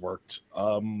everything else worked.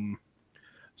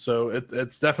 So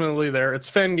it's definitely there. It's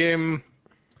a fan game.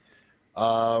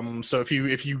 So if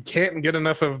you can't get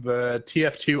enough of the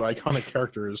TF2 iconic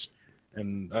characters,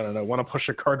 and I don't know, want to push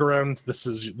a cart around, this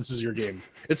is your game.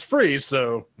 It's free,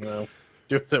 so do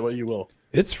with that what you will.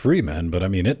 It's free, man, but I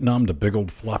mean, it nommed a big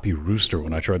old floppy rooster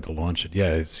when I tried to launch it.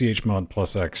 Yeah, chmod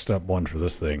plus X step 1 for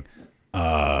this thing.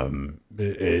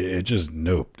 It just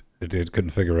noped. It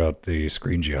couldn't figure out the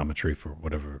screen geometry for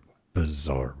whatever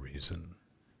bizarre reason.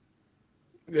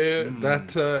 Yeah,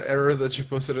 that error that you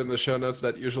posted in the show notes,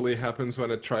 that usually happens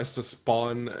when it tries to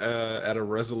spawn at a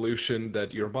resolution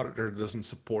that your monitor doesn't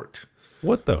support.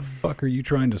 What the fuck are you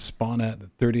trying to spawn at that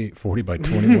 3840 by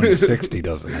 2160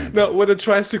 doesn't handle? No, when it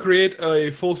tries to create a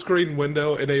full screen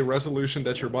window in a resolution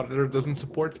that your monitor doesn't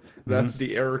support, that's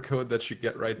the error code that you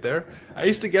get right there. I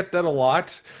used to get that a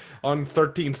lot on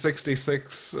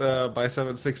 1366 by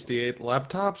 768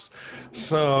 laptops.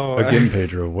 So Again,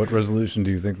 Pedro, what resolution do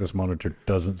you think this monitor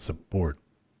doesn't support?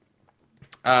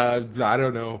 I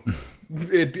don't know.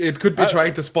 It could be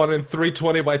trying to spawn in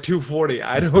 320 by 240.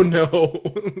 I don't know.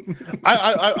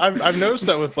 I've noticed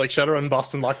that with like Shadowrun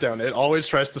Boston Lockdown, it always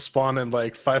tries to spawn in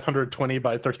like 520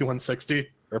 by 3160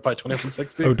 or by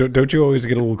 2160. Oh, don't you always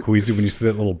get a little queasy when you see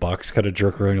that little box kind of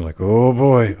jerk around? You're like, oh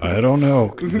boy, I don't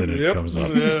know. And then it comes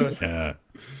up. Yeah.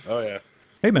 Oh yeah.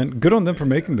 Hey man, good on them for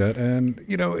making that. And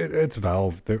you know, it's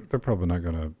Valve. They're probably not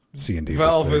going to C&D.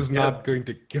 Valve is not going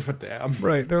to give a damn.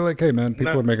 Right. They're like, hey man,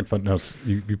 people are making fun. No,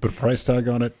 you put a price tag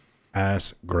on it,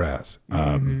 ass grass.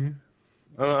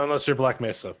 Unless you're Black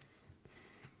Mesa.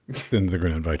 Then they're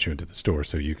going to invite you into the store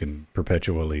so you can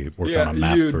perpetually work on a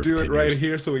map you for do 10 it right years.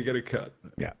 here so we get a cut.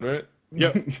 Yeah. Right?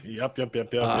 Yep.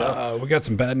 We got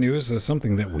some bad news.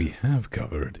 Something that we have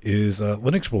covered is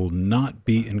Linux will not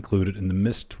be included in the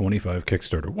Myst 25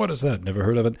 Kickstarter. What is that? Never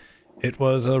heard of it. It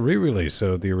was a re-release.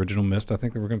 So the original Myst, I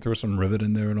think they were going to throw some Rivet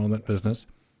in there and all that business.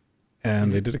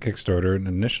 And they did a Kickstarter. And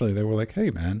initially they were like, hey,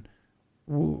 man,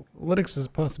 Linux is a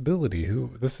possibility.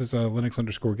 This is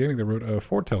Linux_gaming. They wrote a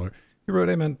foreteller. He wrote,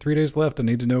 hey, man, 3 days left. I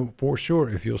need to know for sure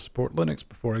if you'll support Linux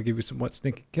before I give you some wet,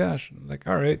 stinky cash. I'm like,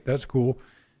 all right, that's cool.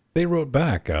 They wrote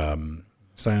back,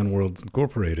 Scion Worlds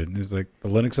Incorporated, and it's like, the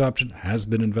Linux option has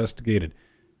been investigated.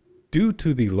 Due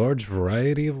to the large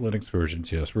variety of Linux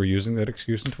versions, yes, we're using that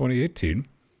excuse in 2018,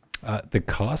 the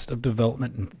cost of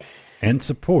development and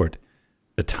support,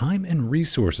 the time and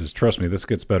resources, trust me, this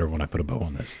gets better when I put a bow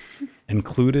on this, to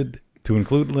include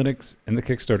Linux in the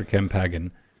Kickstarter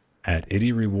campaign at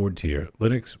 80 reward tier,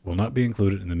 Linux will not be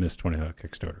included in the Myst 25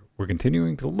 Kickstarter. We're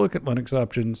continuing to look at Linux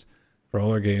options for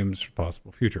all our games for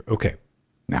possible future. Okay,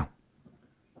 now.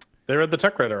 They read the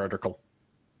TechWriter article.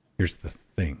 Here's the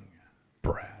thing,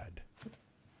 Brad.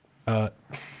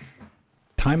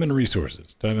 Time and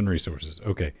resources.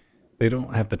 Okay, they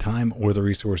don't have the time or the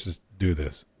resources to do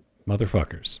this.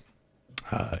 Motherfuckers.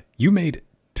 You made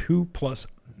 $2+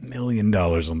 million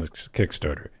on this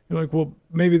Kickstarter. You're like, well,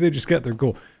 maybe they just got their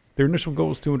goal. Their initial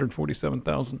goal is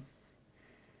 $247,000.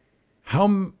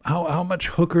 How much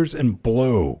hookers and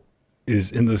blow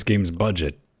is in this game's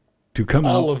budget to come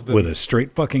out with a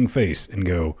straight fucking face and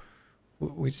go,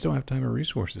 we just don't have time or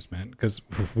resources, man, because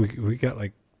we got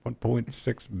like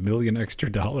 1.6 million extra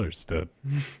dollars to,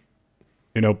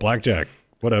 blackjack,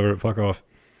 whatever, fuck off.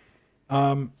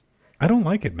 I don't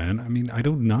like it, man. I mean, I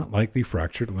do not like the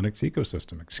fractured Linux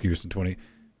ecosystem. Excuse in 20.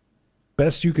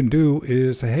 Best you can do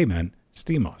is say, hey, man,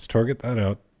 SteamOS, target that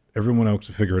out. Everyone else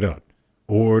will figure it out.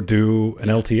 Or do an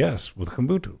LTS with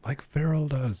Ubuntu, like Feral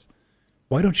does.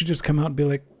 Why don't you just come out and be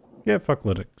like, yeah, fuck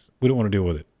Linux. We don't want to deal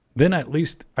with it. Then at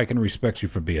least I can respect you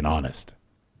for being honest.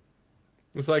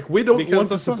 It's like, we don't want to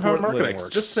that's not how support marketing Linux.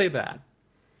 works. Just say that.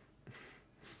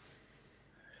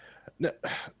 No,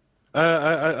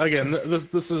 again,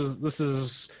 this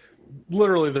is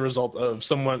literally the result of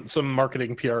some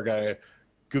marketing PR guy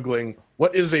Googling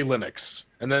what is a Linux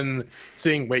and then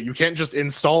seeing, wait, you can't just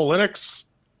install Linux.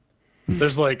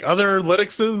 There's like other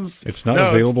Linuxes. It's not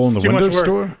available in the Windows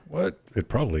Store? What? It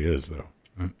probably is, though.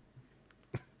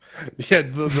 Yeah,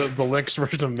 the Linux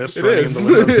version of Myst. It is.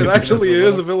 It actually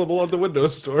is available on the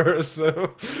Windows Store.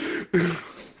 So,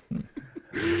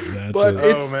 but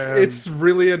it's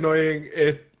really annoying.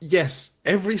 Yes,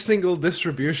 every single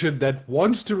distribution that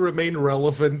wants to remain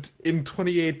relevant in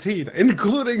 2018,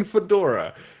 including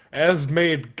Fedora, has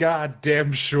made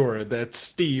goddamn sure that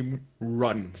Steam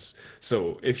runs.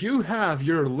 So if you have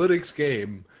your Linux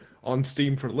game on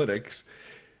Steam for Linux,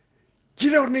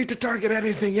 you don't need to target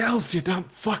anything else, you dumb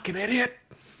fucking idiot.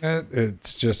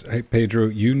 It's just, hey, Pedro,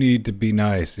 you need to be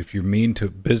nice. If you're mean to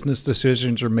business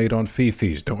decisions are made on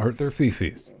fee-fees. Don't hurt their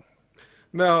fee-fees.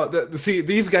 No, see,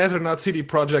 these guys are not CD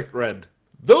Projekt Red.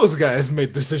 Those guys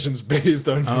made decisions based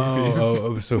on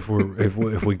fee-fees. So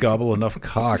if we gobble enough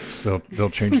cocks, they'll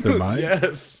change their mind?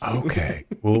 Yes. Okay.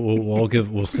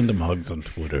 We'll send them hugs on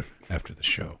Twitter after the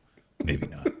show. Maybe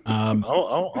not. I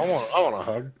want a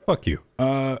hug. Fuck you.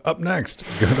 Up next,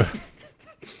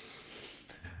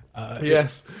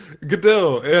 Yes,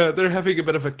 Godot. They're having a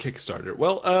bit of a Kickstarter.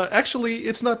 Well, actually,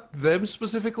 it's not them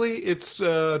specifically. It's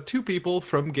two people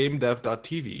from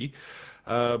GameDev.tv,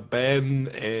 Ben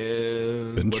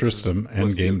and Ben Tristram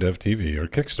and Game Dev TV are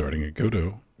kickstarting a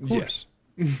Godot. Yes.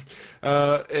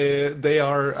 They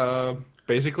are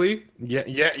basically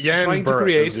Jan trying to Burritt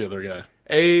create is the other guy.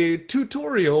 a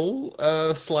tutorial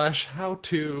slash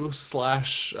how-to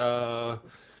slash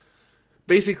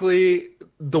basically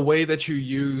the way that you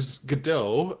use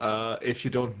Godot if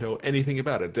you don't know anything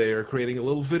about it. They are creating a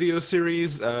little video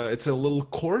series. It's a little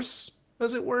course,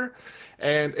 as it were,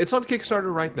 and it's on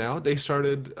Kickstarter right now. They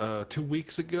started 2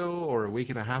 weeks ago or a week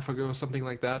and a half ago, something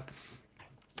like that.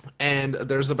 And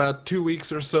there's about 2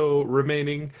 weeks or so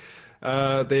remaining.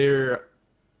 They're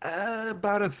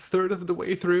about a third of the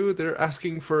way through. They're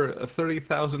asking for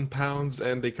 £30,000,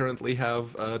 and they currently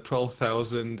have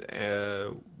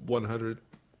 12,100.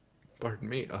 Pardon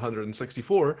me,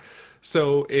 164.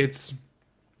 So it's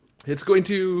going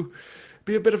to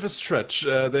be a bit of a stretch.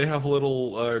 They have a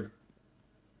little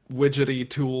widgety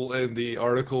tool in the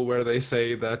article where they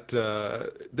say that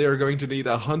they're going to need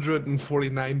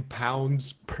 149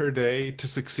 pounds per day to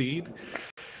succeed.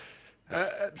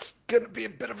 It's gonna be a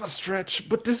bit of a stretch,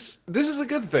 but this is a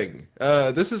good thing.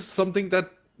 This is something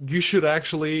that you should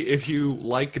actually, if you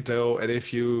like Godot and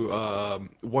if you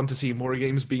want to see more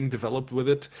games being developed with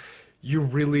it, you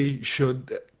really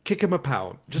should kick him a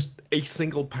pound, just a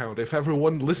single pound. If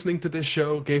everyone listening to this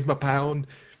show gave him a pound,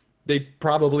 they'd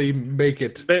probably make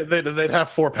it. They'd have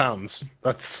 4 pounds.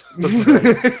 That's the thing.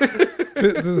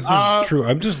 This is true.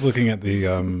 I'm just looking at the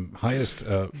highest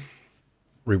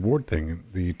reward thing,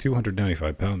 the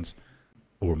 295 pounds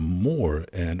or more,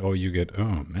 and all you get.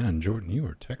 Oh man, Jordan, you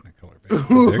are Technicolor.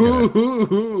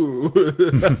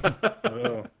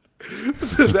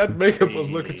 So that makeup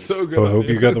was looking so good. Oh, I hope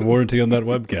you got the warranty on that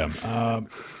webcam.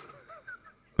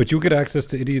 But you'll get access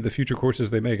to any of the future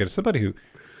courses they make. And as somebody who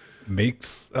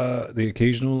makes the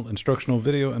occasional instructional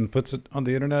video and puts it on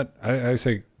the internet, I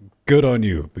say good on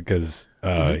you, because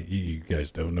you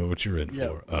guys don't know what you're in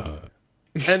for.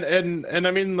 And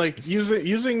I mean, like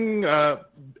using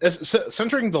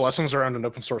centering the lessons around an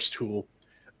open source tool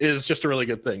is just a really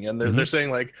good thing. And they're saying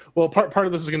like, well, part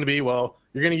of this is going to be, well,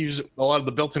 you're going to use a lot of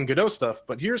the built-in Godot stuff,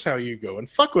 but here's how you go and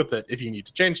fuck with it if you need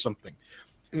to change something.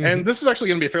 And this is actually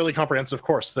going to be a fairly comprehensive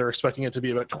course. They're expecting it to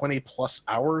be about 20 plus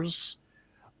hours.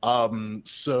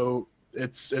 So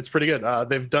it's pretty good.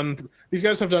 These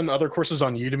guys have done other courses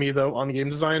on Udemy though, on game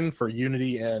design for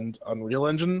Unity and Unreal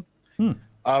Engine.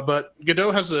 But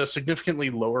Godot has a significantly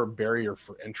lower barrier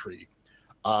for entry.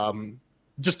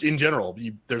 Just in general,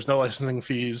 there's no licensing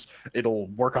fees. It'll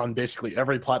work on basically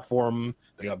every platform.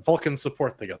 They got Vulkan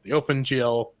support. They got the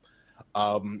OpenGL.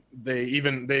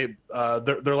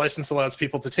 Their license allows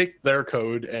people to take their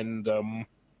code and turn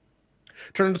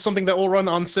it into something that will run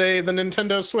on, say, the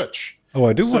Nintendo Switch. Oh,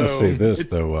 I do want to say this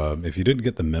though. If you didn't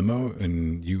get the memo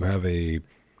and you have a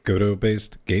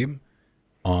Godot-based game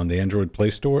on the Android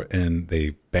Play Store and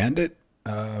they banned it,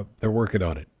 they're working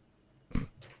on it.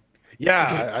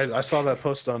 Yeah, I saw that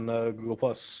post on Google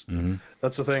Plus.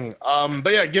 That's the thing.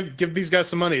 But yeah, give these guys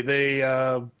some money.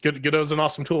 Godot's an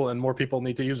awesome tool, and more people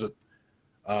need to use it.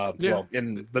 Well,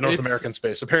 in the North American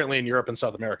space, apparently in Europe and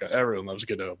South America, everyone loves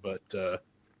Godot. But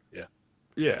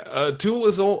a tool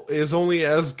is only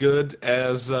as good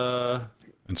as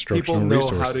people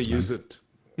know how to use it.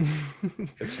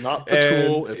 It's not the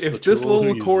tool. It's if this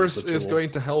little course is going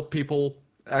to help people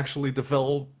actually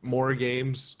develop more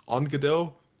games on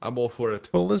Godot, I'm all for it.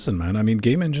 Well, listen, man. I mean,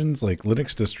 game engines like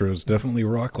Linux distros definitely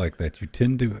rock like that. You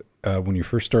tend to, when you're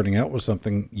first starting out with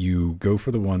something, you go for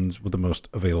the ones with the most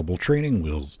available training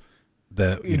wheels.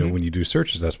 That, you know, when you do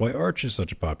searches, that's why Arch is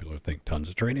such a popular thing. Tons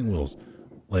of training wheels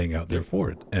laying out there for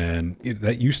it. And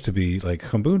that used to be like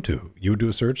Ubuntu. You would do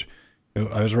a search. You know,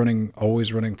 I was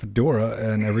always running Fedora,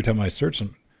 and every time I searched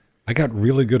them, I got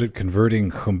really good at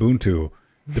converting Ubuntu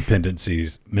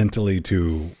dependencies mentally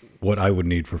to what I would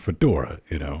need for Fedora,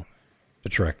 you know, to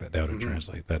track that down and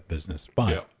translate that business.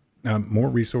 But more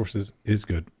resources is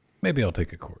good. Maybe I'll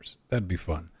take a course. That'd be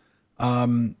fun.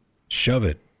 Shove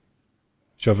it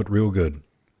real good,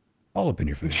 all up in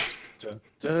your face.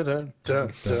 We're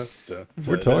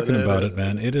talking about it,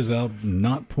 man. It is out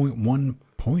not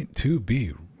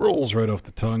 0.1.2b. Rolls right off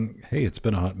the tongue. Hey, it's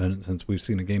been a hot minute since we've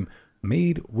seen a game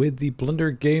made with the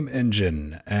Blender game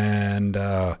engine. And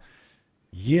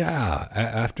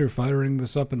after firing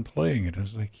this up and playing it, I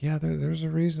was like, yeah, there's a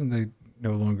reason they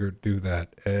no longer do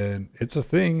that. And it's a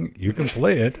thing. You can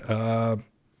play it. I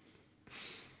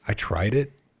tried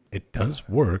it. It does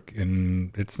work,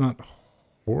 and it's not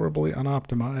horribly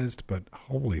unoptimized, but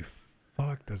holy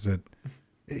fuck does it?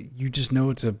 You just know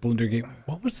it's a Blender game.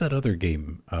 What was that other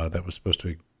game that was supposed to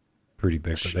be pretty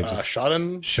big? But they just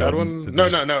Shadowin? No.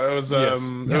 It was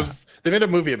it was. They made a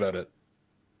movie about it.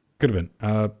 Could have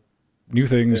been. New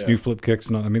things, new flip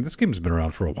kicks. I mean, this game's been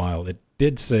around for a while. It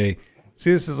did say,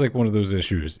 see, this is like one of those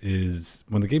issues. Is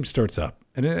when the game starts up,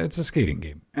 and it's a skating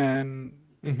game, and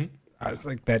I was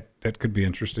like, that could be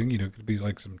interesting. You know, it could be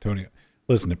like some Tony.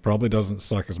 Listen, it probably doesn't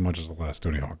suck as much as the last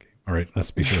Tony Hawk game. All right,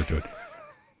 let's be fair to it.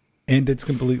 And it's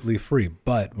completely free.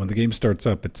 But when the game starts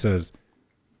up, it says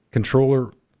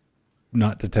controller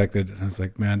not detected. And I was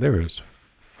like, man, there is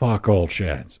fuck all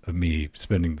chance of me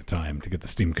spending the time to get the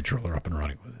Steam controller up and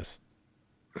running with this.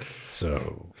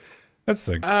 So that's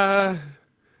the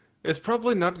it's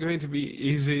probably not going to be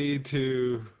easy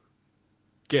to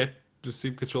get the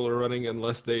Steam controller running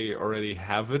unless they already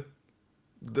have it,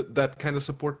 that kind of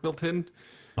support built in.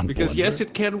 Because yes,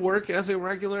 it can work as a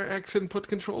regular X input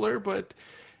controller, but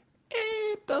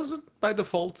it doesn't by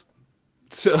default.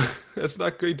 So it's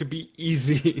not going to be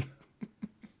easy.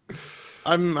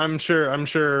 I'm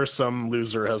sure some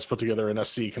loser has put together an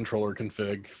SC controller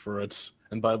config for it,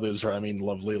 and by loser I mean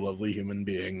lovely human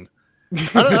being.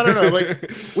 I don't know.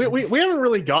 Like we haven't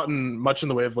really gotten much in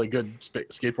the way of like good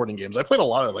skateboarding games. I played a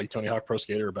lot of like Tony Hawk Pro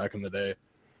Skater back in the day.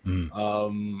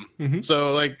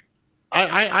 So like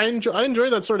I enjoy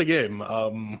that sort of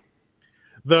game.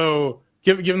 Though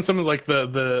given some of like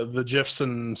the gifs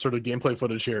and sort of gameplay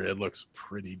footage here, it looks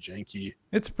pretty janky.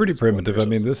 It's pretty primitive. I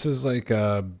mean, this is like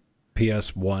a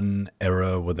PS1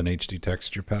 era with an HD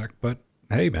texture pack, but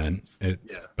hey, man,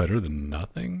 it's better than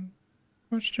nothing?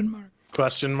 Question mark.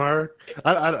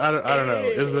 I don't know.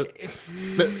 Is it?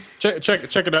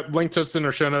 Check it out. Link to us in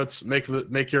our show notes.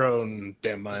 Make your own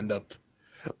damn mind up.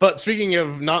 But speaking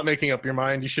of not making up your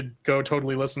mind, you should go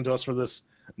totally listen to us for this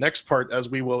next part, as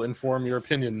we will inform your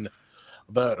opinion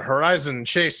about Horizon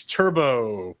Chase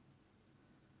Turbo.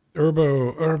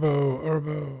 Urbo.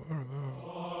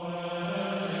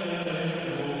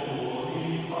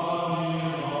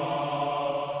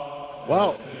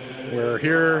 Well, we're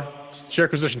here. It's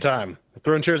ChairQAsition time. We're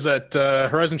throwing chairs at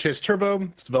Horizon Chase Turbo.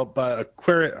 It's developed by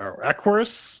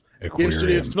Aquarius Game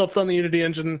Studio. It's developed on the Unity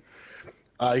engine.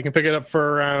 You can pick it up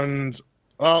for around.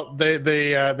 Well, they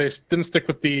didn't stick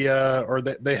with the or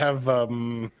they have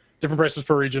different prices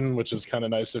per region, which is kind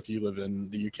of nice. If you live in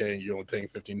the UK, you're only paying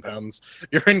 £15. If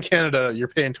you're in Canada, you're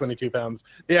paying £22.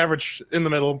 The average in the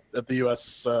middle at the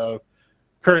US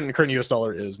current US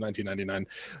dollar is $19.99.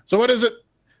 So what is it?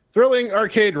 Thrilling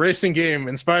arcade racing game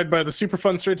inspired by the super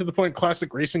fun, straight to the point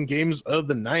classic racing games of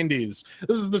the 90s.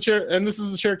 This is the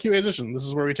ChairQAsition. This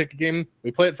is where we take a game,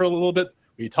 we play it for a little bit,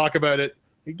 we talk about it,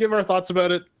 we give our thoughts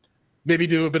about it, maybe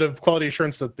do a bit of quality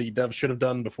assurance that the devs should have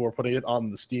done before putting it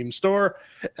on the Steam store,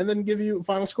 and then give you a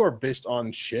final score based on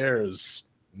chairs.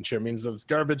 And chair means that it's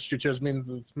garbage, 2 chairs means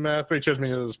it's meh, 3 chairs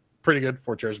means it's pretty good,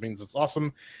 4 chairs means it's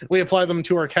awesome. We apply them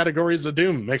to our categories of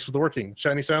doom, makes with the working,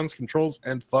 shiny sounds, controls,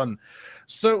 and fun.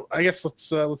 So I guess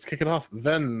let's kick it off.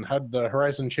 Ven, how'd the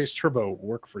Horizon Chase Turbo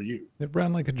work for you? It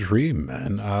ran like a dream,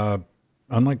 man.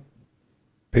 Unlike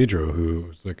Pedro,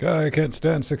 who's like, I can't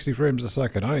stand 60 frames a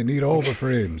second. I need all the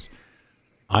frames.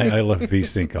 I left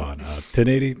VSync on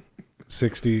 1080,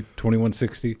 60,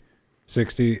 2160,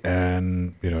 60,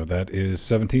 and you know that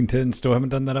is 1710. Still haven't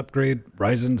done that upgrade.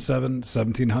 Ryzen 7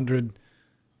 1700.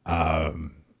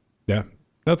 Yeah,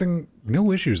 nothing,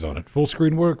 no issues on it. Full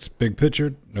screen works. Big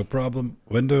picture, no problem.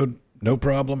 Windowed, no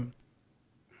problem.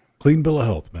 Clean bill of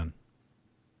health, man.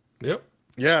 Yep.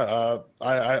 Yeah,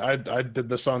 I did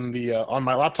this on the on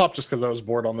my laptop just because I was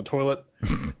bored on the toilet,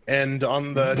 and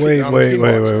on the wait.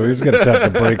 We just got to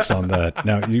tap the brakes on that.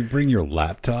 Now you bring your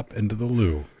laptop into the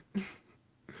loo.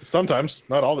 Sometimes,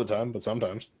 not all the time, but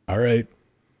sometimes. All right.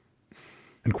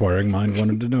 Inquiring mind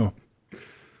wanted to know.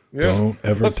 Yeah. Don't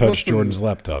ever touch Jordan's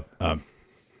laptop.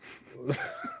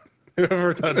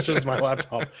 Whoever touches my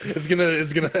laptop is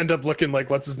gonna end up looking like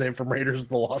what's his name from Raiders of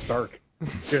the Lost Ark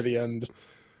near the end.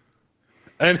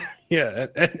 And yeah,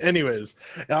 anyways,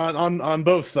 on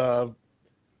both,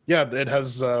 yeah, it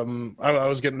has. I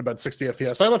was getting about 60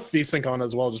 FPS. I left VSync on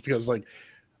as well, just because like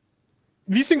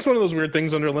VSync's one of those weird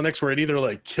things under Linux where it either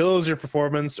like kills your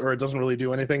performance or it doesn't really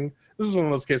do anything. This is one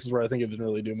of those cases where I think it didn't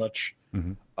really do much.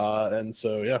 And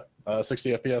so yeah,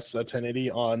 60 FPS at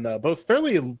 1080 on both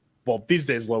fairly well these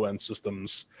days low end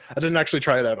systems. I didn't actually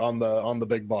try it out on the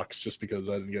big box just because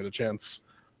I didn't get a chance.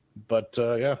 But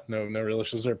yeah, no real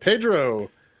issues there. Pedro,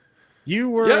 you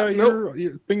were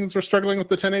things were struggling with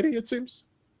the 1080. It seems.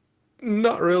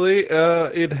 Not really.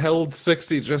 It held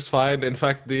 60 just fine. In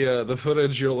fact, the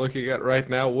footage you're looking at right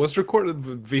now was recorded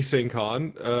with VSync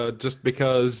on, just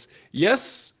because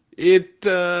yes, it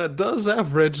does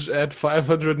average at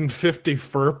 550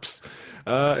 FERPs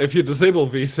if you disable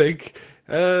VSync.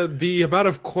 The amount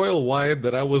of coil whine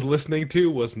that I was listening to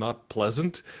was not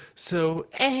pleasant, so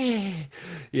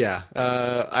yeah,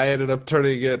 I ended up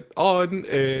turning it on,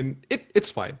 and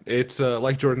it's fine. It's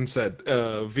like Jordan said,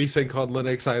 VSync on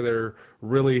Linux either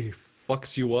really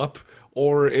fucks you up,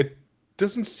 or it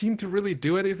doesn't seem to really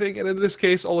do anything. And in this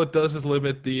case, all it does is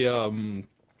limit the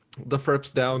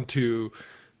FERPs down to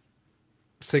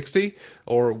 60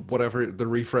 or whatever the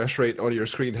refresh rate on your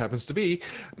screen happens to be.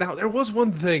 Now, there was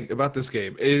one thing about this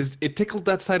game, is it tickled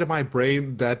that side of my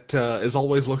brain that is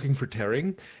always looking for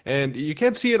tearing, and you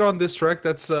can't see it on this track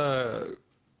that's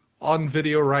on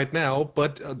video right now,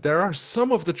 but there are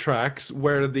some of the tracks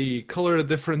where the color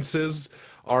differences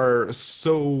are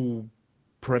so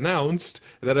pronounced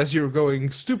that as you're going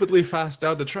stupidly fast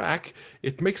down the track,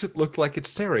 it makes it look like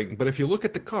it's tearing, but if you look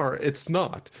at the car, it's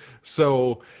not.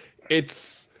 So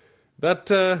it's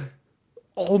that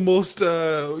almost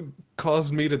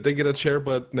caused me to dig in a chair,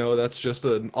 but no, that's just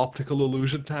an optical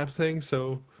illusion type thing.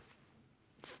 So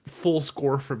full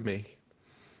score from me.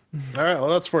 All right, well,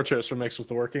 that's 4 chairs for mixed with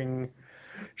the working.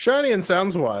 Shiny and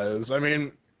sounds wise, I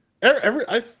mean,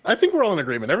 I think we're all in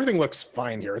agreement. Everything looks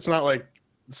fine here. It's not like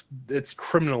it's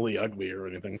criminally ugly or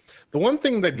anything. The one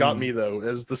thing that got me though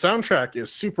is the soundtrack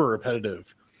is super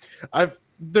repetitive.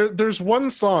 There's one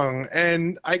song,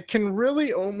 and I can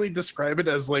really only describe it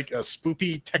as like a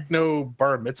spoopy techno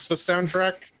bar mitzvah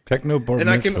soundtrack. Techno bar And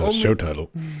I can mitzvah, only- show title.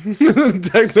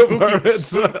 Techno bar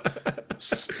mitzvah.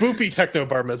 Spoopy techno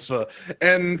bar mitzvah,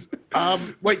 and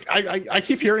like I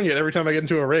keep hearing it every time I get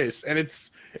into a race, and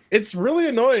it's really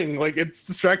annoying. Like, it's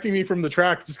distracting me from the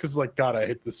track just because, like, God, I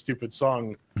hate this stupid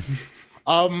song.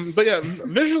 But yeah,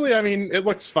 visually, I mean, it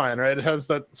looks fine, right? It has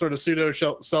that sort of pseudo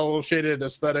cell shaded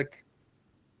aesthetic.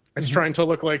 It's trying to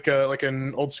look like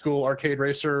an old school arcade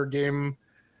racer game.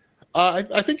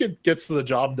 I think it gets the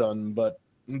job done, but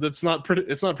it's not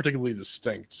particularly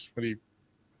distinct.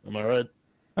 Am I right?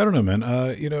 I don't know,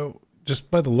 man. You know, just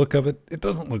by the look of it, it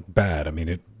doesn't look bad. I mean,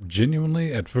 it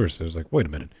genuinely, at first, I was like, wait a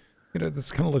minute. You know,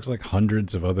 this kind of looks like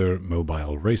hundreds of other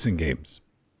mobile racing games.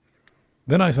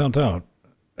 Then I found out,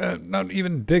 not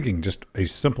even digging, just a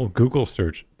simple Google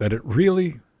search, that it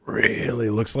really, really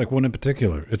looks like one in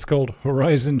particular. It's called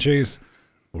Horizon Chase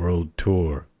World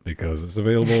Tour, because it's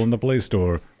available in the Play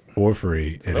Store for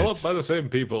free. And Developed by the same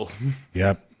people.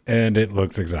 Yep, and it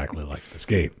looks exactly like this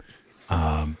game,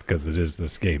 because it is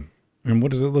this game. And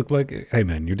what does it look like? Hey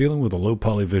man, you're dealing with a low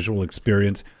poly visual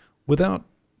experience without,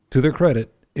 to their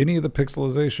credit, any of the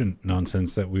pixelization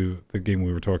nonsense that the game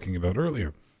we were talking about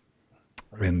earlier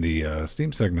in the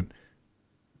Steam segment.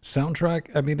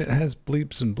 Soundtrack, I mean, it has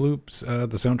bleeps and bloops.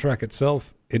 The soundtrack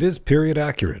itself, it is period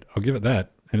accurate. I'll give it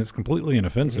that, and it's completely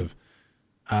inoffensive.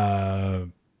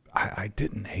 I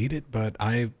didn't hate it, but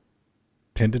I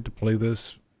tended to play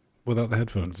this without the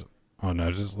headphones on. I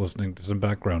was just listening to some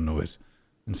background noise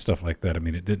and stuff like that. I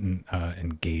mean, it didn't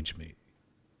engage me.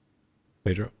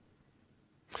 Pedro?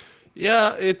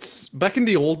 Yeah, it's back in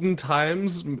the olden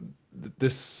times.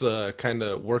 This kind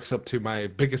of works up to my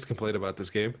biggest complaint about this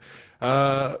game.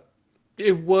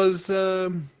 It was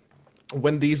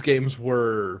when these games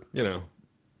were,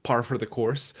 par for the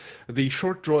course. The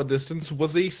short draw distance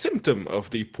was a symptom of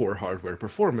the poor hardware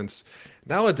performance.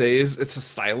 Nowadays, it's a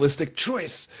stylistic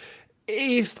choice.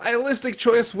 A stylistic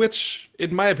choice which,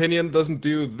 in my opinion, doesn't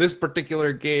do this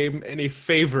particular game any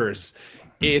favors.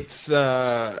 It's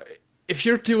if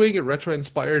you're doing a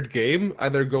retro-inspired game,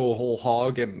 either go whole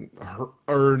hog and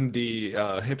earn the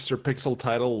hipster-pixel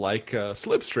title like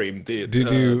Slipstream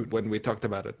did when we talked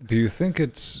about it. Do you think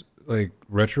it's like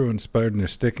retro-inspired and they're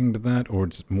sticking to that, or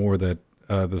it's more that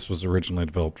this was originally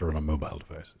developed on mobile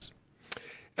devices?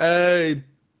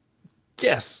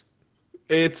 Yes.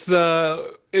 It's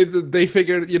they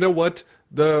figured, you know what?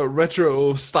 The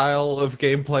retro style of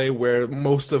gameplay where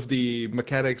most of the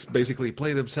mechanics basically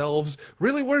play themselves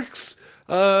really works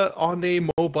on a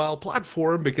mobile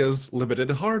platform because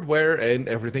limited hardware and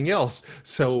everything else.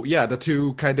 So yeah, the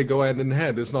two kind of go hand in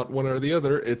hand. It's not one or the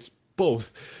other, it's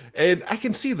both. And I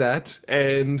can see that,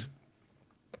 and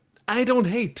I don't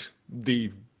hate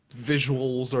the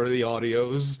visuals or the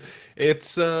audios.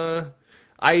 It's the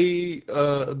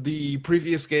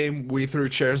previous game we threw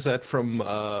chairs at from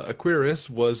Aquarius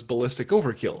was Ballistic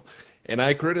Overkill, and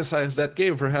I criticized that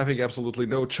game for having absolutely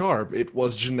no charm. It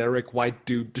was generic white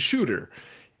dude the shooter.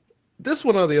 This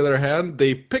one, on the other hand,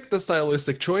 they picked the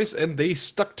stylistic choice and they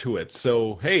stuck to it.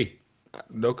 So hey,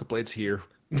 no complaints here.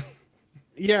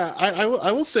 Yeah,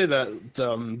 I will say that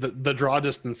the draw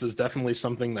distance is definitely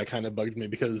something that kind of bugged me,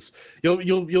 because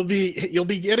you'll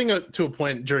be getting to a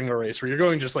point during a race where you're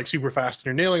going just like super fast and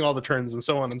you're nailing all the turns and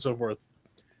so on and so forth,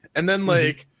 and then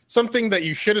like something that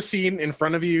you should have seen in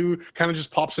front of you kind of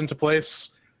just pops into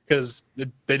place because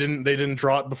they didn't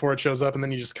draw it before it shows up, and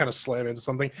then you just kind of slam into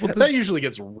something. Well, that usually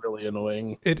gets really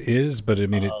annoying. It is, but I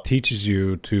mean, it teaches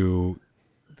you to.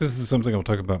 This is something I'll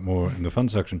talk about more in the fun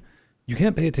section. You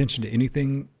can't pay attention to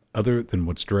anything other than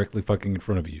what's directly fucking in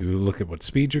front of you. You look at what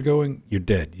speed you're going, you're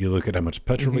dead. You look at how much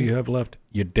petrol you have left,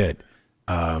 you're dead.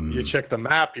 You check the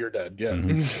map, you're dead.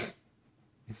 Yeah.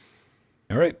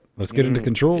 All right, let's get into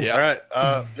controls. Yeah, all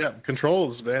right. Yeah,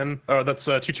 controls, man. Oh, that's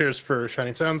 2 chairs for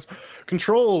Shining Sounds.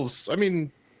 Controls. I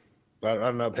mean, I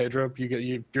don't know, Pedro.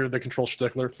 You're the control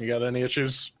stickler. You got any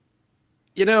issues?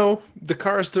 You know, the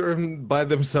cars turn by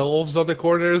themselves on the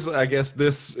corners. I guess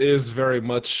this is very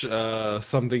much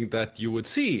something that you would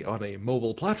see on a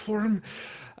mobile platform.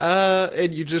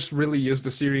 And you just really use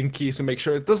the steering keys to make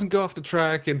sure it doesn't go off the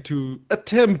track and to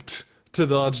attempt to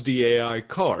dodge the AI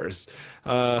cars.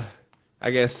 I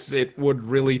guess it would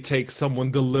really take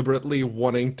someone deliberately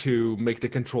wanting to make the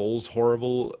controls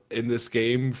horrible in this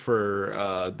game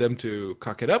for them to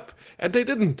cock it up, and they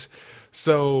didn't.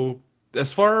 So,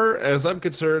 as far as I'm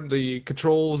concerned, the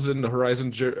controls in the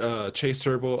Horizon Chase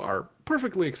Turbo are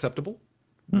perfectly acceptable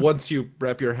once you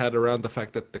wrap your head around the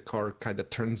fact that the car kind of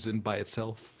turns in by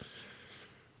itself.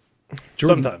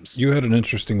 Jordan, Sometimes. you had an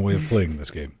interesting way of playing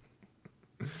this game.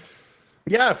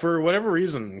 Yeah, for whatever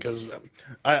reason, because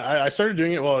I started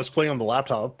doing it while I was playing on the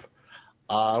laptop,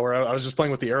 where I was just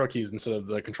playing with the arrow keys instead of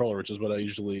the controller, which is what I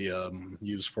usually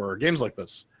use for games like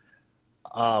this.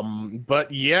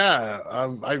 But yeah,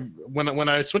 when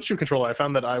I switched to controller, I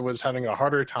found that I was having a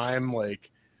harder time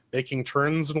like making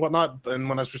turns and whatnot. And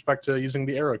when I was respect to using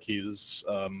the arrow keys,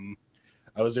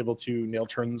 I was able to nail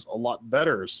turns a lot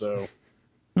better. So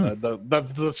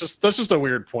that's just a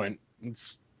weird point.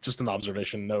 It's just an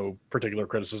observation, no particular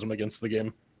criticism against the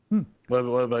game. What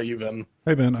about you, Ben?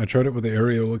 Hey man, I tried it with the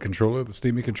Areola controller, the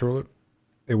Steamy controller.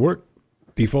 It worked.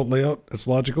 Default layout, it's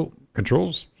logical.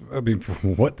 Controls, I mean, for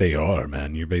what they are,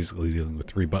 man, you're basically dealing with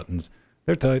 3 buttons.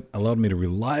 They're tight, allowed me to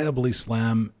reliably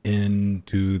slam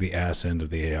into the ass end of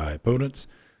the AI opponents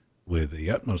with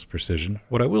the utmost precision.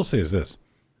 What I will say is this.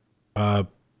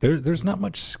 There's not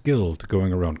much skill to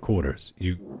going around corners.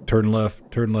 You turn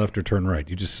left, or turn right.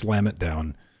 You just slam it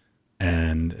down,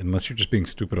 and unless you're just being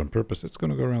stupid on purpose, it's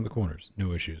going to go around the corners.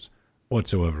 No issues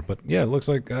whatsoever. But yeah, it looks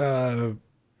like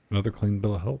another clean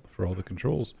bill of health for all the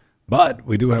controls. But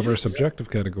we do have our subjective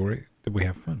category. Did we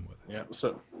have fun with it? Yeah,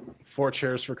 so 4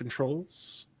 chairs for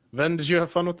controls. Ven, did you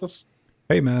have fun with this?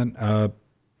 Hey, man.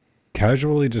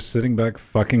 Casually just sitting back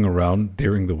fucking around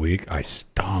during the week, I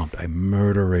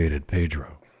murderated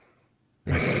Pedro.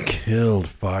 I killed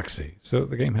Foxy. So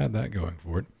the game had that going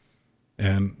for it.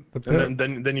 And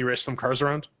then you raced some cars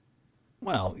around?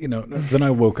 Well, you know, then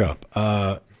I woke up.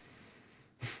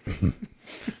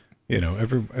 You know,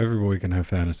 every boy can have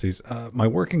fantasies. My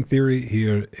working theory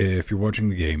here, if you're watching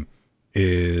the game,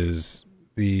 is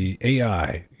the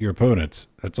AI, your opponents,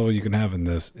 that's all you can have in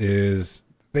this, is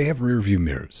they have rear view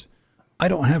mirrors. I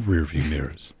don't have rear view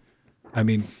mirrors. I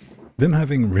mean, them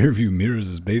having rear view mirrors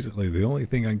is basically the only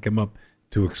thing I can come up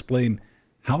to explain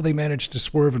how they managed to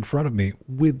swerve in front of me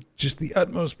with just the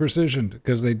utmost precision,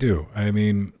 because they do. I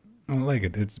mean, I don't like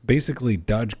it. It's basically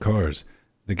dodge cars,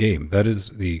 the game. That is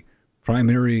the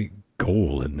primary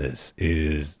goal in this,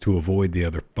 is to avoid the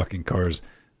other fucking cars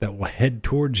that will head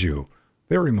towards you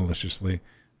very maliciously.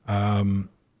 I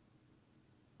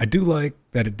do like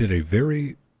that it did a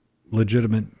very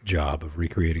legitimate job of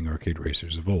recreating arcade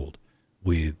racers of old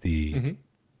with the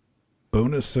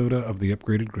bonus soda of the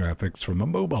upgraded graphics from a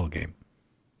mobile game.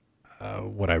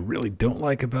 What I really don't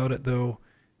like about it, though,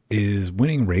 is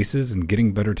winning races and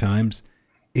getting better times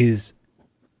is,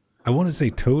 I want to say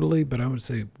totally, but I would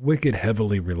say wicked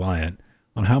heavily reliant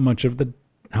on how much of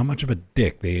a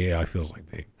dick the AI feels like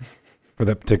being for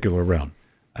that particular round.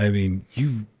 I mean,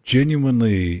 you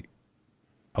genuinely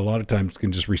a lot of times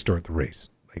can just restart the race,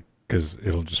 like, because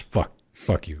it'll just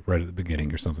fuck you right at the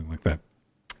beginning or something like that.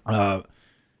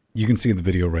 You can see in the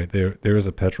video right there, there is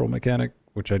a petrol mechanic,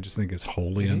 which I just think is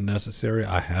wholly unnecessary.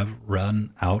 I have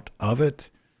run out of it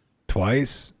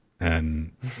twice,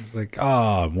 and it was like,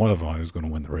 one of them I was going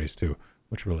to win the race too,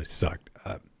 which really sucked.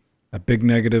 A big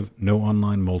negative, no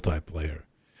online multiplayer.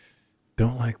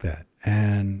 Don't like that.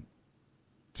 And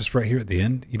just right here at the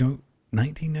end, you know,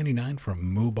 $19.99 for a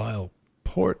mobile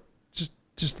port,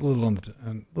 just a little on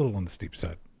the steep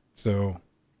side. So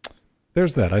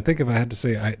there's that. I think if I had to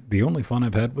say, the only fun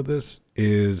I've had with this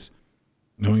is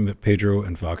knowing that Pedro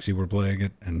and Foxy were playing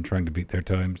it and trying to beat their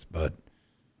times, but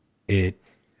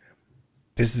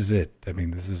this is it. I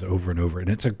mean, this is over and over, and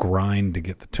it's a grind to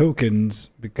get the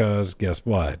tokens because guess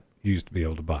what? You used to be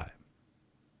able to buy.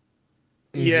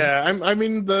 Yeah, I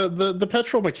mean the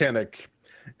petrol mechanic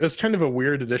is kind of a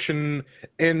weird addition,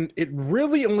 and it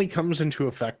really only comes into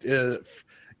effect if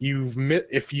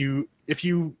you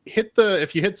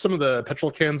hit some of the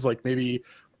petrol cans like maybe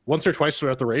once or twice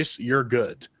throughout the race, you're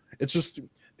good. It's just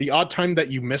the odd time that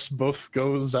you miss both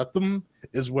goes at them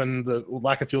is when the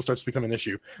lack of fuel starts to become an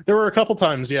issue. There were a couple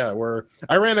times, yeah, where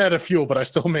I ran out of fuel, but I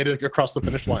still made it across the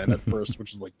finish line at first,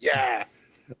 which is like, yeah,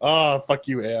 oh fuck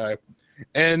you AI.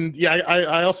 And yeah,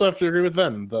 I also have to agree with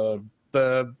them.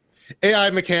 The AI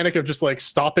mechanic of just like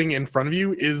stopping in front of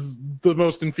you is the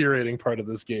most infuriating part of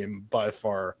this game by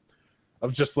far.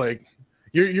 Of just like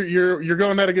you're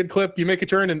going at a good clip, you make a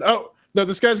turn, and oh no,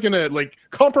 this guy's gonna like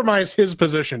compromise his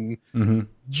position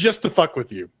just to fuck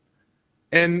with you.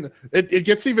 And it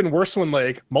gets even worse when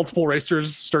like multiple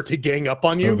racers start to gang up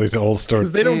on you. Oh, they all start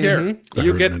because they don't care.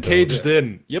 You get caged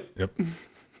in. Yep.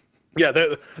 Yeah,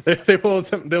 they'll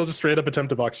just straight up attempt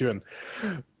to box you in.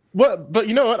 But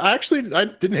you know what? I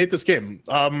didn't hate this game.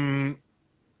 And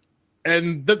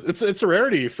it's a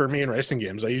rarity for me in racing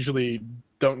games. I usually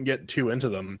don't get too into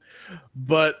them,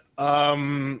 but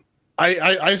I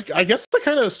guess I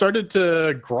kind of started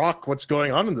to grok what's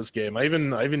going on in this game. I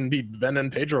even beat Ven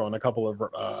and Pedro on a couple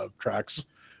of tracks,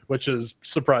 which is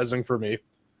surprising for me.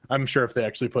 I'm sure if they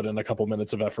actually put in a couple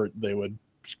minutes of effort, they would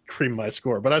cream my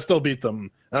score, but I still beat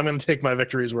them. I'm going to take my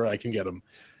victories where I can get them.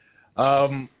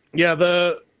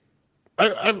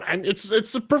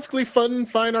 It's a perfectly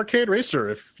fine arcade racer.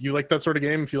 If you like that sort of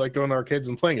game, if you like going to arcades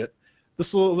and playing it,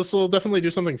 this will definitely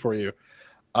do something for you.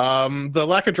 The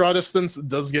lack of draw distance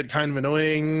does get kind of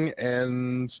annoying,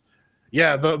 and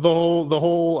yeah, the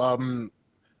whole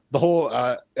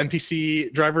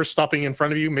NPC driver stopping in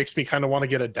front of you makes me kind of want to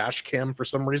get a dash cam for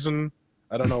some reason.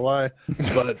 I don't know why,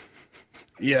 but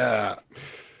yeah,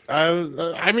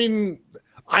 I mean,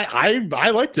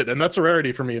 I liked it, and that's a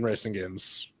rarity for me in racing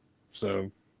games. So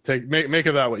make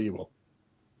of that what you will.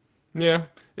 Yeah,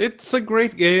 it's a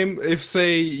great game if,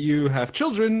 say, you have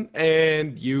children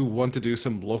and you want to do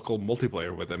some local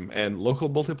multiplayer with them. And local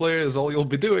multiplayer is all you'll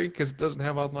be doing because it doesn't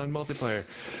have online multiplayer.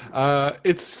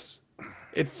 It's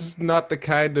not the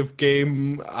kind of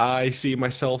game I see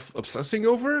myself obsessing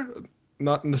over.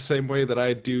 Not in the same way that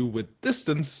I do with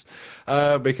Distance,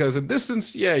 because in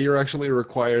Distance, yeah, you're actually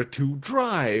required to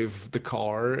drive the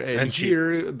car and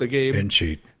cheer the game. And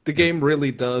cheat. The game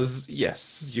really does,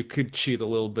 yes, you could cheat a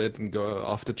little bit and go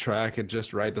off the track and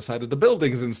just ride the side of the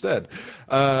buildings instead.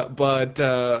 But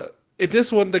in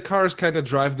this one, the cars kind of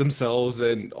drive themselves,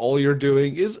 and all you're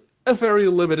doing is a very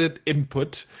limited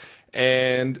input.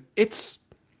 And it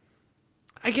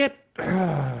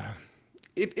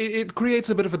creates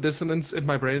a bit of a dissonance in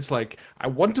my brain. It's like, I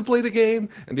want to play the game,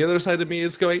 and the other side of me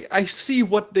is going, I see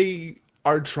what they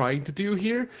are trying to do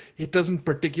here. It doesn't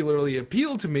particularly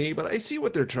appeal to me, but I see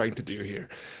what they're trying to do here.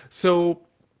 So,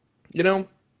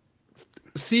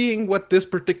 seeing what this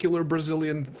particular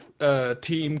Brazilian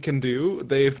team can do,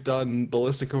 they've done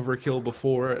Ballistic Overkill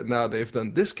before, now they've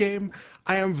done this game.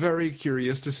 I am very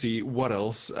curious to see what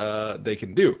else they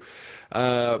can do.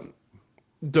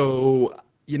 Though,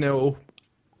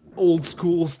 old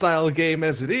school style game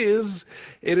as it is,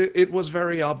 it was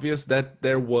very obvious that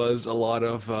there was a lot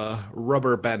of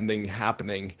rubber banding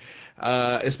happening,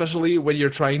 especially when you're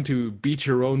trying to beat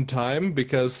your own time,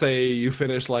 because say you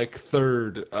finish like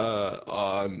third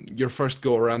on your first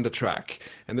go around the track,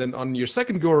 and then on your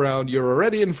second go around you're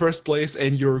already in first place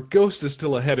and your ghost is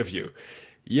still ahead of you.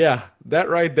 Yeah, that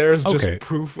right there is just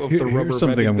proof of the rubber banding. Here's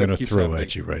something I'm going to throw happening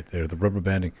at you right there, the rubber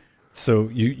banding. So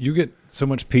you get so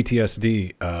much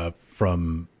PTSD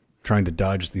from trying to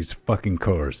dodge these fucking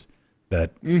cars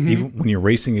that even when you're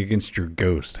racing against your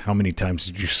ghost, how many times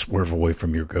did you swerve away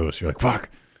from your ghost? You're like, fuck.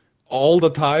 All the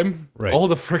time. Right. All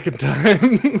the freaking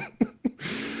time.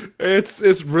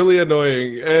 It's really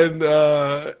annoying. And,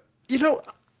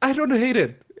 I don't hate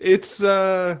it. It's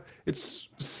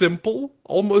simple,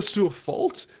 almost to a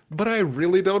fault, but I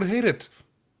really don't hate it.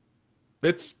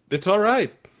 It's all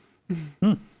right.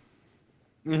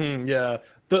 Yeah,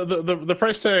 the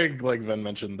price tag, like Ven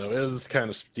mentioned, though, is kind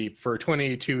of steep for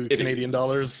 22 Canadian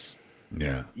dollars.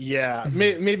 Yeah.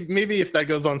 Maybe if that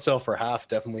goes on sale for half,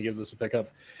 definitely give this a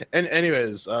pickup. And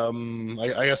anyways,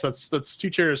 I guess that's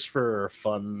 2 chairs for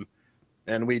fun,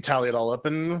 and we tally it all up,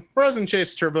 and Horizon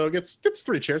Chase Turbo gets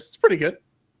 3 chairs. It's pretty good.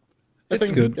 I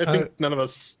think none of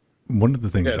us. One of the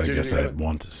things I guess I'd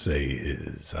want to say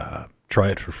is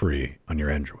try it for free on your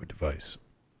Android device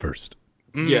first.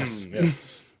 Yes.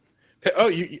 Yes. Oh,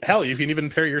 you can even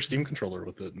pair your Steam controller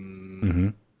with it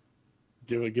and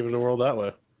give it a whirl that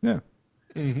way. Yeah.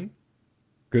 Mm-hmm.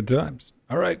 Good times.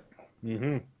 All right.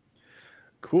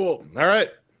 Cool. All right.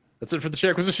 That's it for the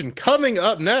ChairQAsition. Coming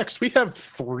up next, we have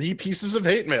 3 pieces of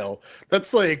hate mail.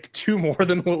 That's like 2 more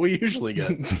than what we usually get.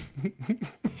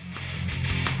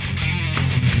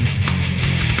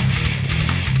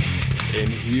 And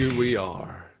here we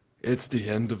are. It's the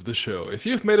end of the show. If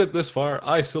you've made it this far,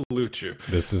 I salute you.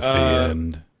 This is the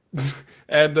end.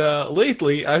 And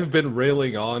lately, I've been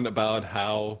railing on about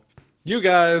how you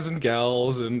guys and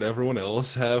gals and everyone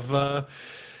else have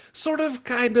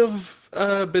kind of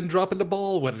been dropping the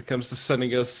ball when it comes to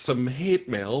sending us some hate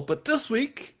mail. But this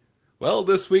week,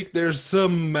 there's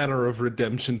some manner of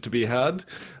redemption to be had.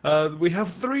 We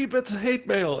have 3 bits of hate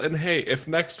mail. And hey, if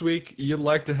next week you'd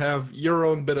like to have your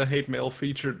own bit of hate mail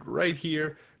featured right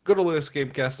here, go to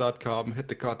LinuxGameCast.com, hit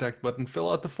the contact button,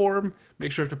 fill out the form,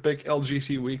 make sure to pick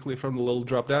LGC Weekly from the little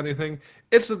drop-down thing.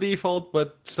 It's the default,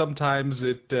 but sometimes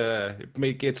it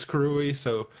may get screwy,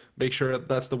 so make sure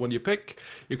that's the one you pick.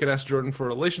 You can ask Jordan for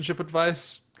relationship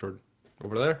advice, Jordan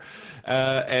over there,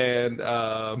 and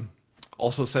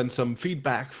also send some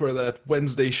feedback for that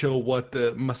Wednesday show, what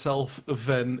myself,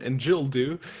 Ven, and Jill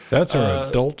do. That's our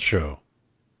adult show.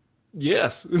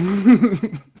 Yes.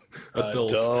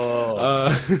 Adult.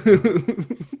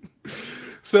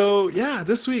 So yeah,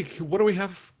 this week, what do we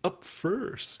have up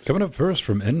first? Coming up first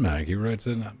from NMAG, he writes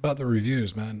in about the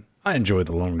reviews, man. I enjoyed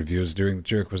the long reviews during the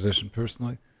ChairQAsition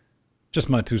personally. Just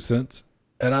my 2 cents.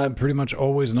 And I'm pretty much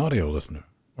always an audio listener.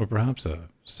 Or perhaps a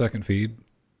second feed.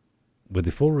 With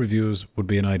the full reviews would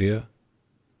be an idea,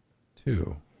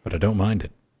 too. But I don't mind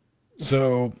it.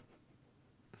 So,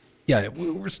 yeah,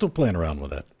 we're still playing around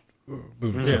with that. We're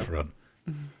moving stuff around.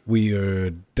 We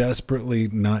are desperately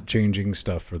not changing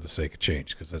stuff for the sake of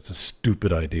change, because that's a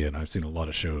stupid idea, and I've seen a lot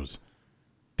of shows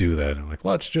do that. And like,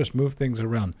 let's just move things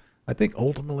around. I think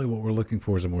ultimately what we're looking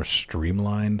for is a more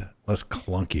streamlined, less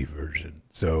clunky version.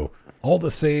 So all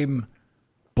the same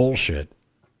bullshit,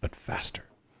 but faster.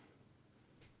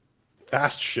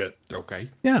 Fast shit. Okay.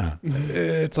 Yeah,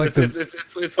 it's like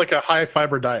it's like a high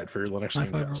fiber diet for your Linux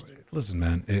Gamecast. Listen,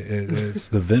 man, it's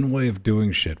the Vin way of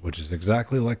doing shit, which is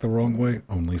exactly like the wrong way,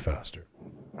 only faster.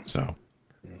 So,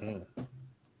 do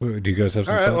you guys have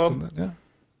some thoughts on that? Yeah.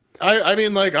 I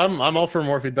mean, like, I'm all for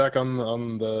more feedback on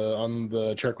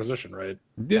the ChairQAsition, right?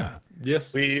 Yeah.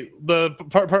 Yes. The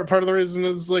part of the reason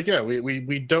is like, yeah,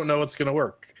 we don't know what's gonna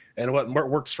work. And what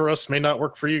works for us may not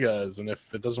work for you guys. And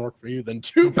if it doesn't work for you, then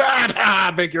too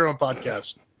bad. Make your own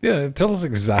podcast. Yeah, tell us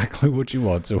exactly what you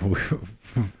want. So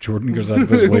Jordan goes out of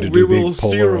his way to do the We will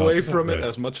steer away from it right.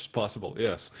 as much as possible.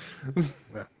 Yes.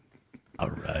 Yeah. All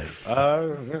right.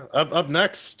 Up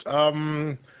next,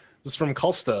 this is from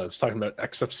Kalsta. It's talking about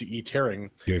XFCE tearing.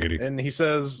 Giggity. And he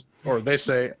says, or they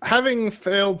say, having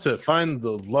failed to find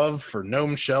the love for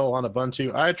GNOME Shell on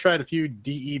Ubuntu, I tried a few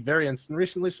DE variants and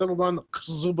recently settled on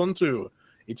Ubuntu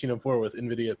 1804 with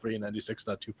NVIDIA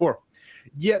 396.24.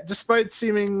 Yet, despite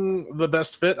seeming the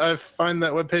best fit, I find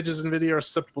that web pages in NVIDIA are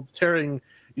susceptible to tearing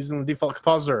using the default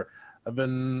compositor.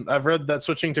 I've read that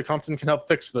switching to Compton can help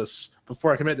fix this.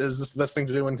 Before I commit, is this the best thing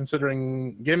to do when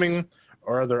considering gaming,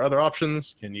 or are there other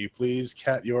options? Can you please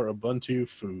cat your Ubuntu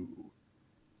foo?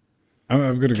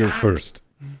 I'm going to go first.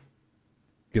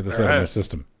 Get this out of my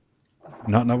system.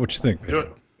 Not what you think,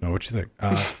 Pedro. Not what you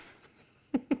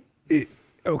think.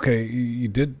 Okay, you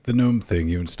did the GNOME thing.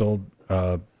 You installed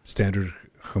standard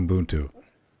Ubuntu.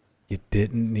 You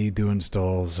didn't need to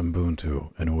install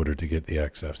Ubuntu in order to get the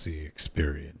XFCE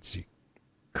experience. You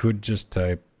could just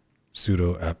type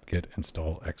sudo apt-get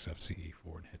install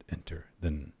XFCE4 and hit enter.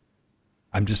 Then,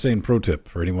 I'm just saying, pro tip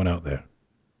for anyone out there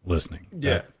listening.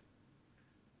 Yeah.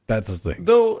 That's the thing.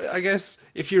 Though, I guess,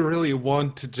 if you really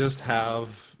want to just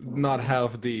not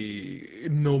have the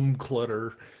GNOME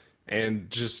clutter and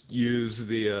just use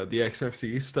the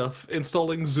XFCE stuff,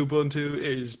 installing Ubuntu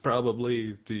is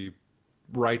probably the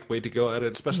right way to go at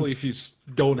it, especially if you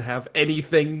don't have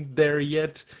anything there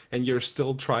yet and you're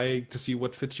still trying to see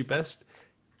what fits you best.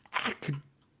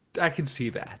 I can see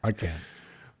that. I can.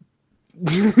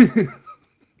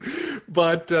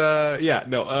 But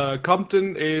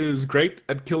Compton is great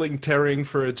at killing tearing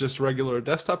for just regular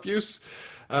desktop use.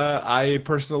 I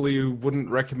personally wouldn't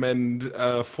recommend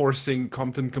forcing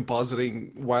Compton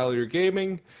compositing while you're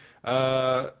gaming.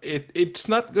 It's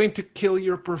not going to kill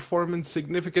your performance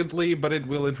significantly, but it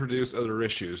will introduce other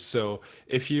issues. So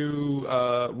if you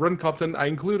run Compton, I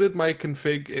included my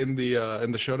config in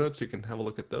the show notes. You can have a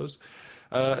look at those.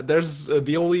 There's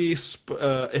the only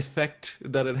effect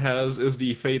that it has is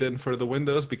the fade in for the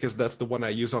Windows, because that's the one I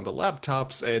use on the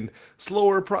laptops, and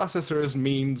slower processors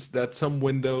means that some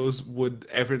Windows would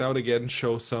every now and again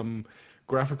show some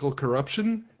graphical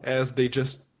corruption as they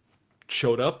just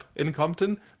showed up in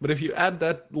Compton. But if you add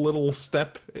that little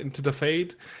step into the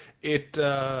fade, it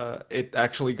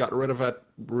actually got rid of it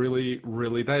really,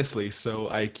 really nicely. So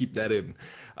I keep that in.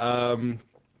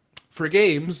 For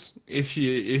games, if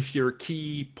your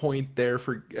key point there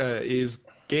for is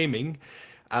gaming,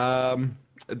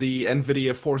 the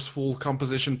NVIDIA Forceful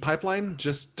Composition Pipeline,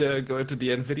 just go into the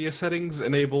NVIDIA settings,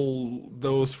 enable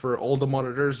those for all the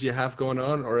monitors you have going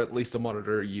on, or at least the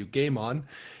monitor you game on,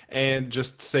 and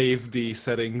just save the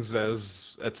settings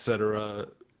as etc.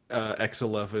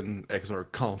 X11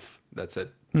 XOR conf. That's it.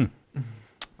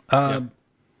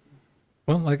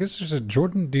 Well, I guess there's a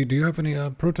Jordan. Do you have any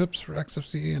pro tips for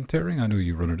XFCE and tearing? I know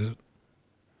you run it.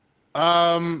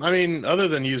 I mean, other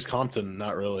than use Compton,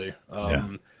 not really.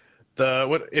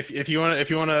 If you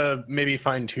want to maybe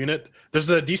fine tune it, there's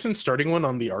a decent starting one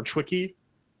on the Arch Wiki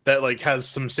that like has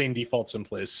some sane defaults in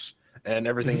place, and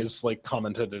everything is like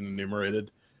commented and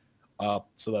enumerated.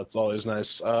 So that's always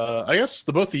nice. I guess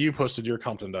the both of you posted your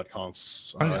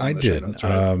Compton.confs. I did. Notes,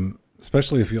 right?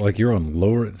 Especially if you're on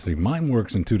lower. See, mine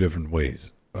works in two different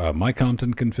ways. My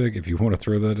Compton config, if you want to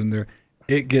throw that in there,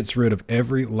 it gets rid of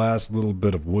every last little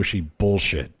bit of whooshy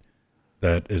bullshit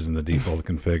that is in the default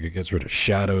config. It gets rid of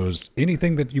shadows,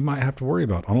 anything that you might have to worry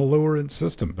about on a lower end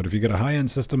system. But if you get a high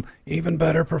end system, even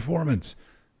better performance.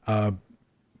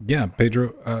 Yeah,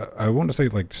 Pedro, I want to say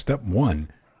like step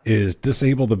one is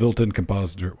disable the built-in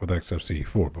compositor with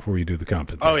XFCE4 before you do the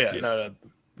Compton thing. Oh yeah, yes.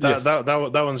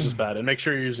 That one's just bad. And make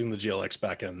sure you're using the GLX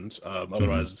backend.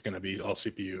 Otherwise, it's going to be all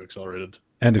CPU accelerated.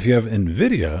 And if you have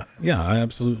NVIDIA, yeah, I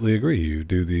absolutely agree. You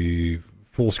do the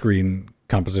full screen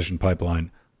composition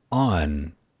pipeline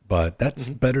on, but that's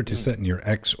better to set in your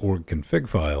Xorg config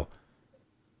file,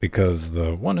 because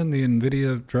the one in the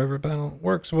NVIDIA driver panel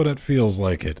works when it feels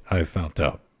like it, I've found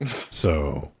out.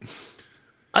 So...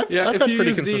 I've if you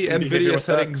use the NVIDIA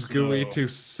settings GUI to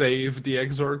save the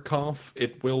Xorg conf,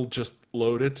 it will just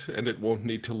load it, and it won't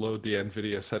need to load the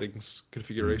NVIDIA settings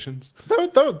configurations.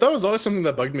 That was always something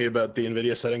that bugged me about the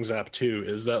NVIDIA settings app too,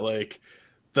 is that like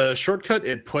the shortcut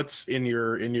it puts in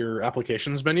your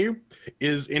applications menu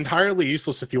is entirely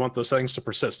useless if you want those settings to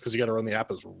persist, because you got to run the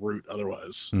app as root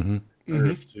otherwise.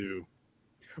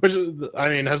 Which, I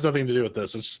mean, has nothing to do with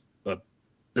this. It's a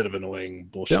bit of annoying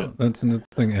bullshit. Yeah, that's another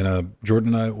thing. And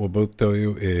Jordan and I will both tell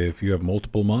you, if you have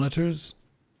multiple monitors,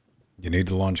 you need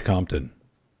to launch Compton.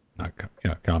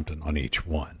 Compton on each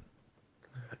one.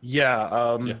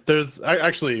 There's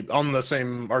actually on the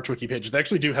same Arch Wiki page, they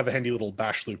actually do have a handy little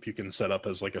bash loop you can set up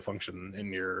as like a function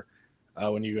in your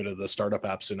when you go to the startup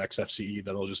apps in XFCE,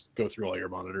 that'll just go through all your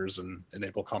monitors and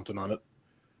enable Compton on it,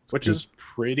 which is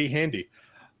pretty handy.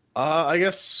 I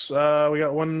guess we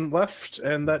got one left,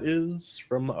 and that is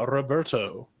from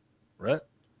Roberto, right?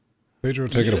 Pedro,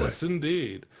 take it away. Yes,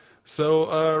 indeed.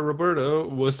 So Roberto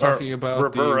was talking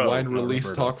about the wine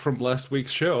release talk from last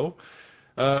week's show.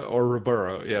 Or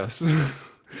Roberto, yes.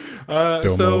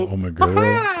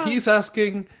 He's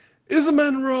asking, is a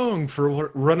man wrong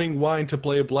for running wine to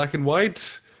play black and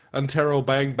white? Antero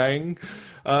bang bang.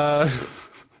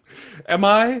 Am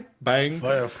I? Bang.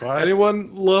 Fire.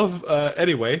 Anyone love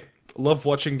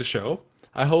watching the show.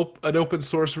 I hope an open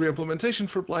source reimplementation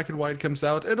for Black and White comes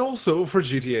out, and also for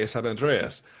GTA San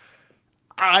Andreas.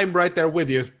 I'm right there with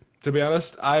you, to be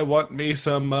honest. I want me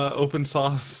some open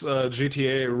source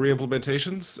GTA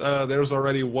reimplementations. There's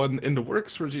already one in the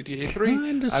works for GTA 3.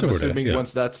 I'm assuming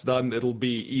once that's done, it'll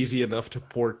be easy enough to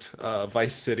port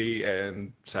Vice City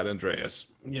and San Andreas.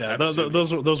 Yeah,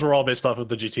 those were all based off of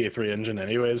the GTA 3 engine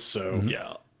anyways, so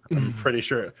yeah. I'm pretty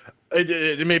sure.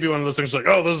 It may be one of those things like,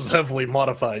 oh, this is heavily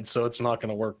modified, so it's not going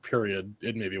to work, period.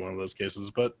 It may be one of those cases,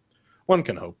 but one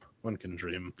can hope. One can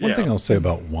dream. One thing I'll say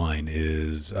about wine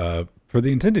is, for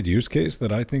the intended use case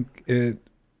that I think it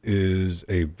is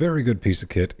a very good piece of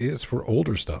kit, is for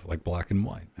older stuff like black and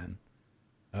white, man.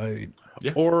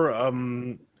 Or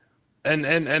and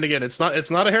again, it's not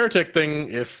a heretic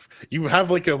thing if you have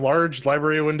like a large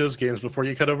library of Windows games before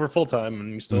you cut over full time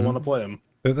and you still want to play them.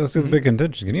 That's the big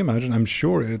contention. Can you imagine? I'm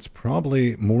sure it's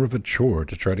probably more of a chore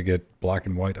to try to get black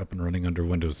and white up and running under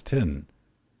Windows 10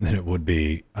 than it would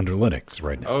be under Linux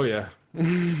right now. Oh yeah.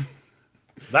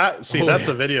 That's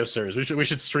a video series. We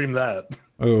should stream that.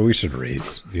 Oh, we should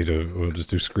raise. We'll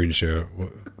just do screen share.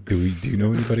 Do you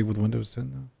know anybody with Windows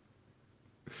 10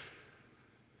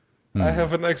 though? I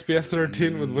have an XPS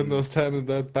 13 with Windows 10 in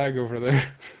that bag over there.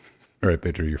 All right,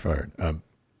 Pedro, you're fired.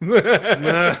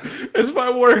 It's my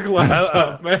work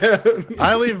laptop, man.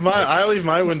 I leave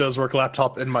my Windows work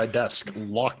laptop in my desk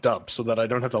locked up so that I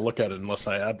don't have to look at it unless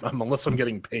I'm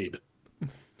getting paid.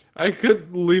 I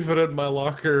could leave it in my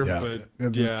locker, Yeah.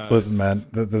 but yeah. Listen, man,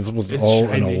 this was it's all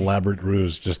shiny. an elaborate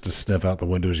ruse just to sniff out the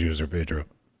Windows user, Pedro.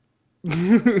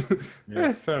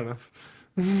 Fair enough.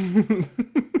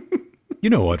 You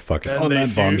know what? Fuck it. And On they that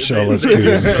do- bombshell, they let's do. do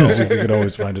this music. You can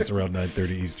always find us around 9:30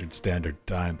 Eastern Standard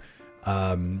Time.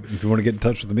 If you want to get in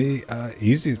touch with me,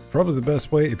 easy, probably the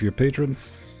best way. If you're a patron,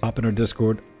 hop in our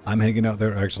Discord. I'm hanging out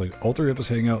there. Actually, all three of us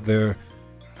hang out there,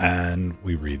 and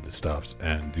we read the stuffs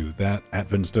and do that. At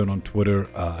Vinstone on Twitter.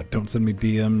 Don't send me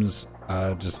DMs.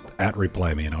 Just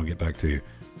reply me, and I'll get back to you.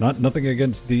 Nothing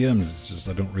against DMs. It's just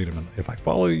I don't read them. And if I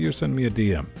follow you, you send me a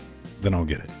DM, then I'll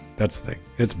get it. That's the thing.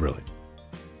 It's brilliant.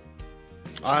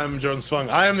 I'm Jones Fung.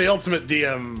 I am the ultimate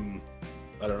DM.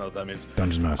 I don't know what that means.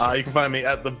 Dungeon Master. You can find me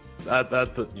at the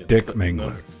Dick the-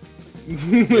 Mangler.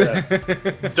 Yeah.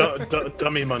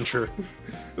 Dummy muncher.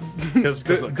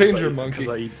 Danger monkey.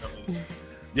 I eat dummies.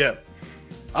 Yeah.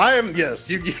 I am, yes,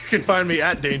 you can find me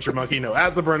at Danger Monkey, no,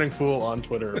 at The Burning Fool on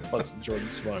Twitter, plus Jordan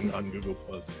Swung on Google+.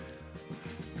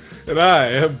 And I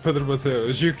am Pedro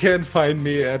Mateos. You can find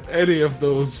me at any of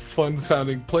those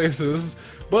fun-sounding places,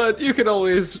 but you can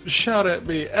always shout at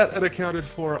me at Unaccounted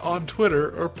For on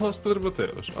Twitter or plus Pedro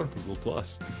Mateos on Google+.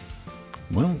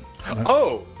 Well,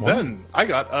 Ben, I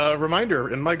got a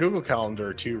reminder in my Google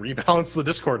Calendar to rebalance the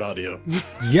Discord audio.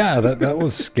 yeah, that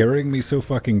was scaring me so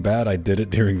fucking bad. I did it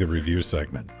during the review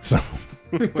segment. So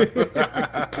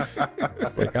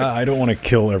it's like I don't want to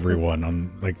kill everyone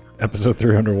on like episode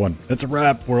 301. It's a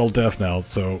wrap. We're all deaf now,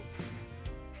 so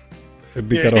it'd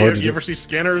be kind of hard to you do. ever see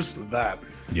Scanners? That.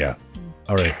 Yeah.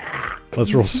 All right.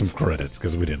 Let's roll some credits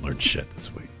because we didn't learn shit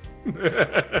this week.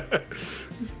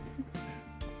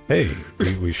 Hey,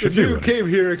 we should If be you running. came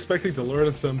here expecting to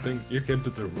learn something, you came to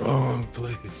the wrong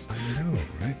place. I know,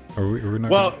 right? Are we not?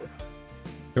 Well,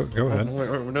 go ahead.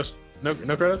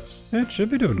 no credits? Yeah, it should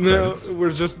be doing No, credits.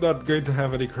 we're just not going to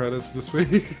have any credits this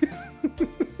week.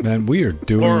 Man, we are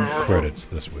doing Or- credits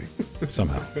this week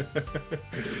somehow.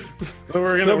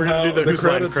 We're gonna Somehow do the the Who's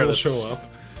Line credits will show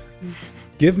up.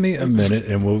 Give me a minute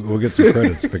and we'll get some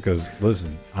credits because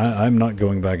listen, I'm not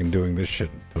going back and doing this shit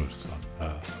in post.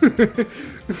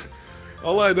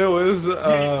 All I know is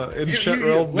in chat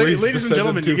realm, we've ladies and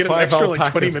gentlemen, you descended get to an 5 extra like 20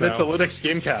 alpacas minutes now. of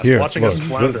LinuxGameCast Here, watching look, us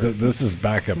flounder. this is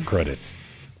backup credits.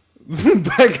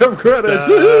 Backup credits.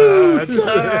 Da, Woohoo!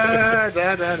 da,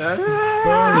 da, da,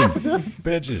 da. Boom,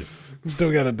 bitches.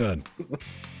 Still got it done.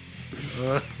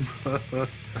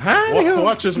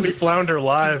 Watch as we flounder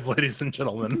live, ladies and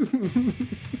gentlemen.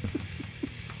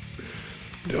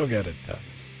 Still got it done.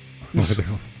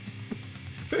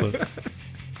 Look.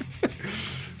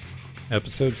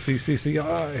 Episode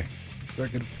CCCI.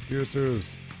 Second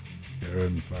producers.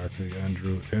 Karen, Foxy,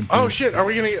 Andrew, MP. Oh shit! Are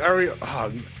we?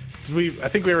 I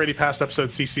think we already passed episode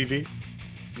CCV.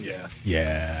 Yeah.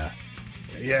 Yeah,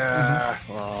 Yeah.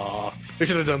 Aw. We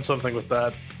should have done something with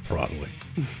that. probably.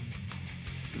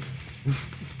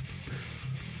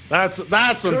 That's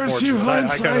Curse unfortunate. you, I gotta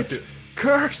hindsight! do-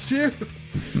 Curse you!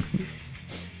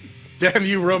 Damn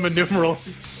you, Roman numerals.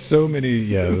 So many,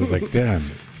 yeah, it was like, damn,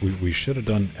 we should have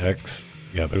done X.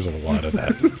 Yeah, there's a lot of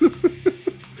that.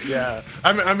 Yeah.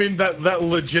 I mean that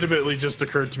legitimately just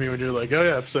occurred to me when you're like, oh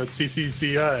yeah, episode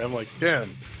CCCI. I'm like,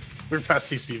 damn, we're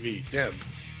past CCV. Damn.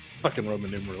 Fucking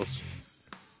Roman numerals.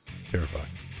 It's terrifying.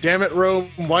 Damn it, Rome.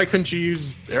 Why couldn't you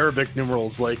use Arabic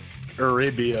numerals like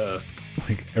Arabia?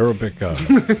 Like Arabic,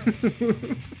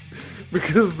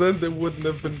 Because then they wouldn't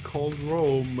have been called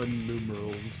Roman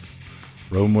numerals.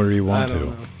 roam where you want I to. don't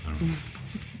know. I don't know.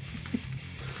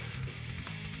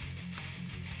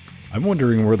 I'm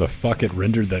wondering where the fuck it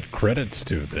rendered that credits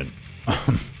to then.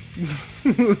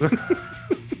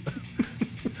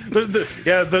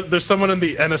 There's someone in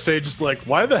the NSA just like,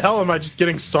 why the hell am I just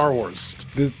getting Star Wars?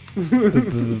 This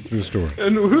is a true story.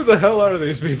 And who the hell are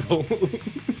these people?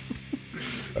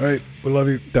 All right, we love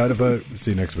you. Dynafy.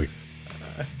 See you next week.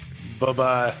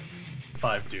 Bye-bye.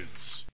 5 dudes.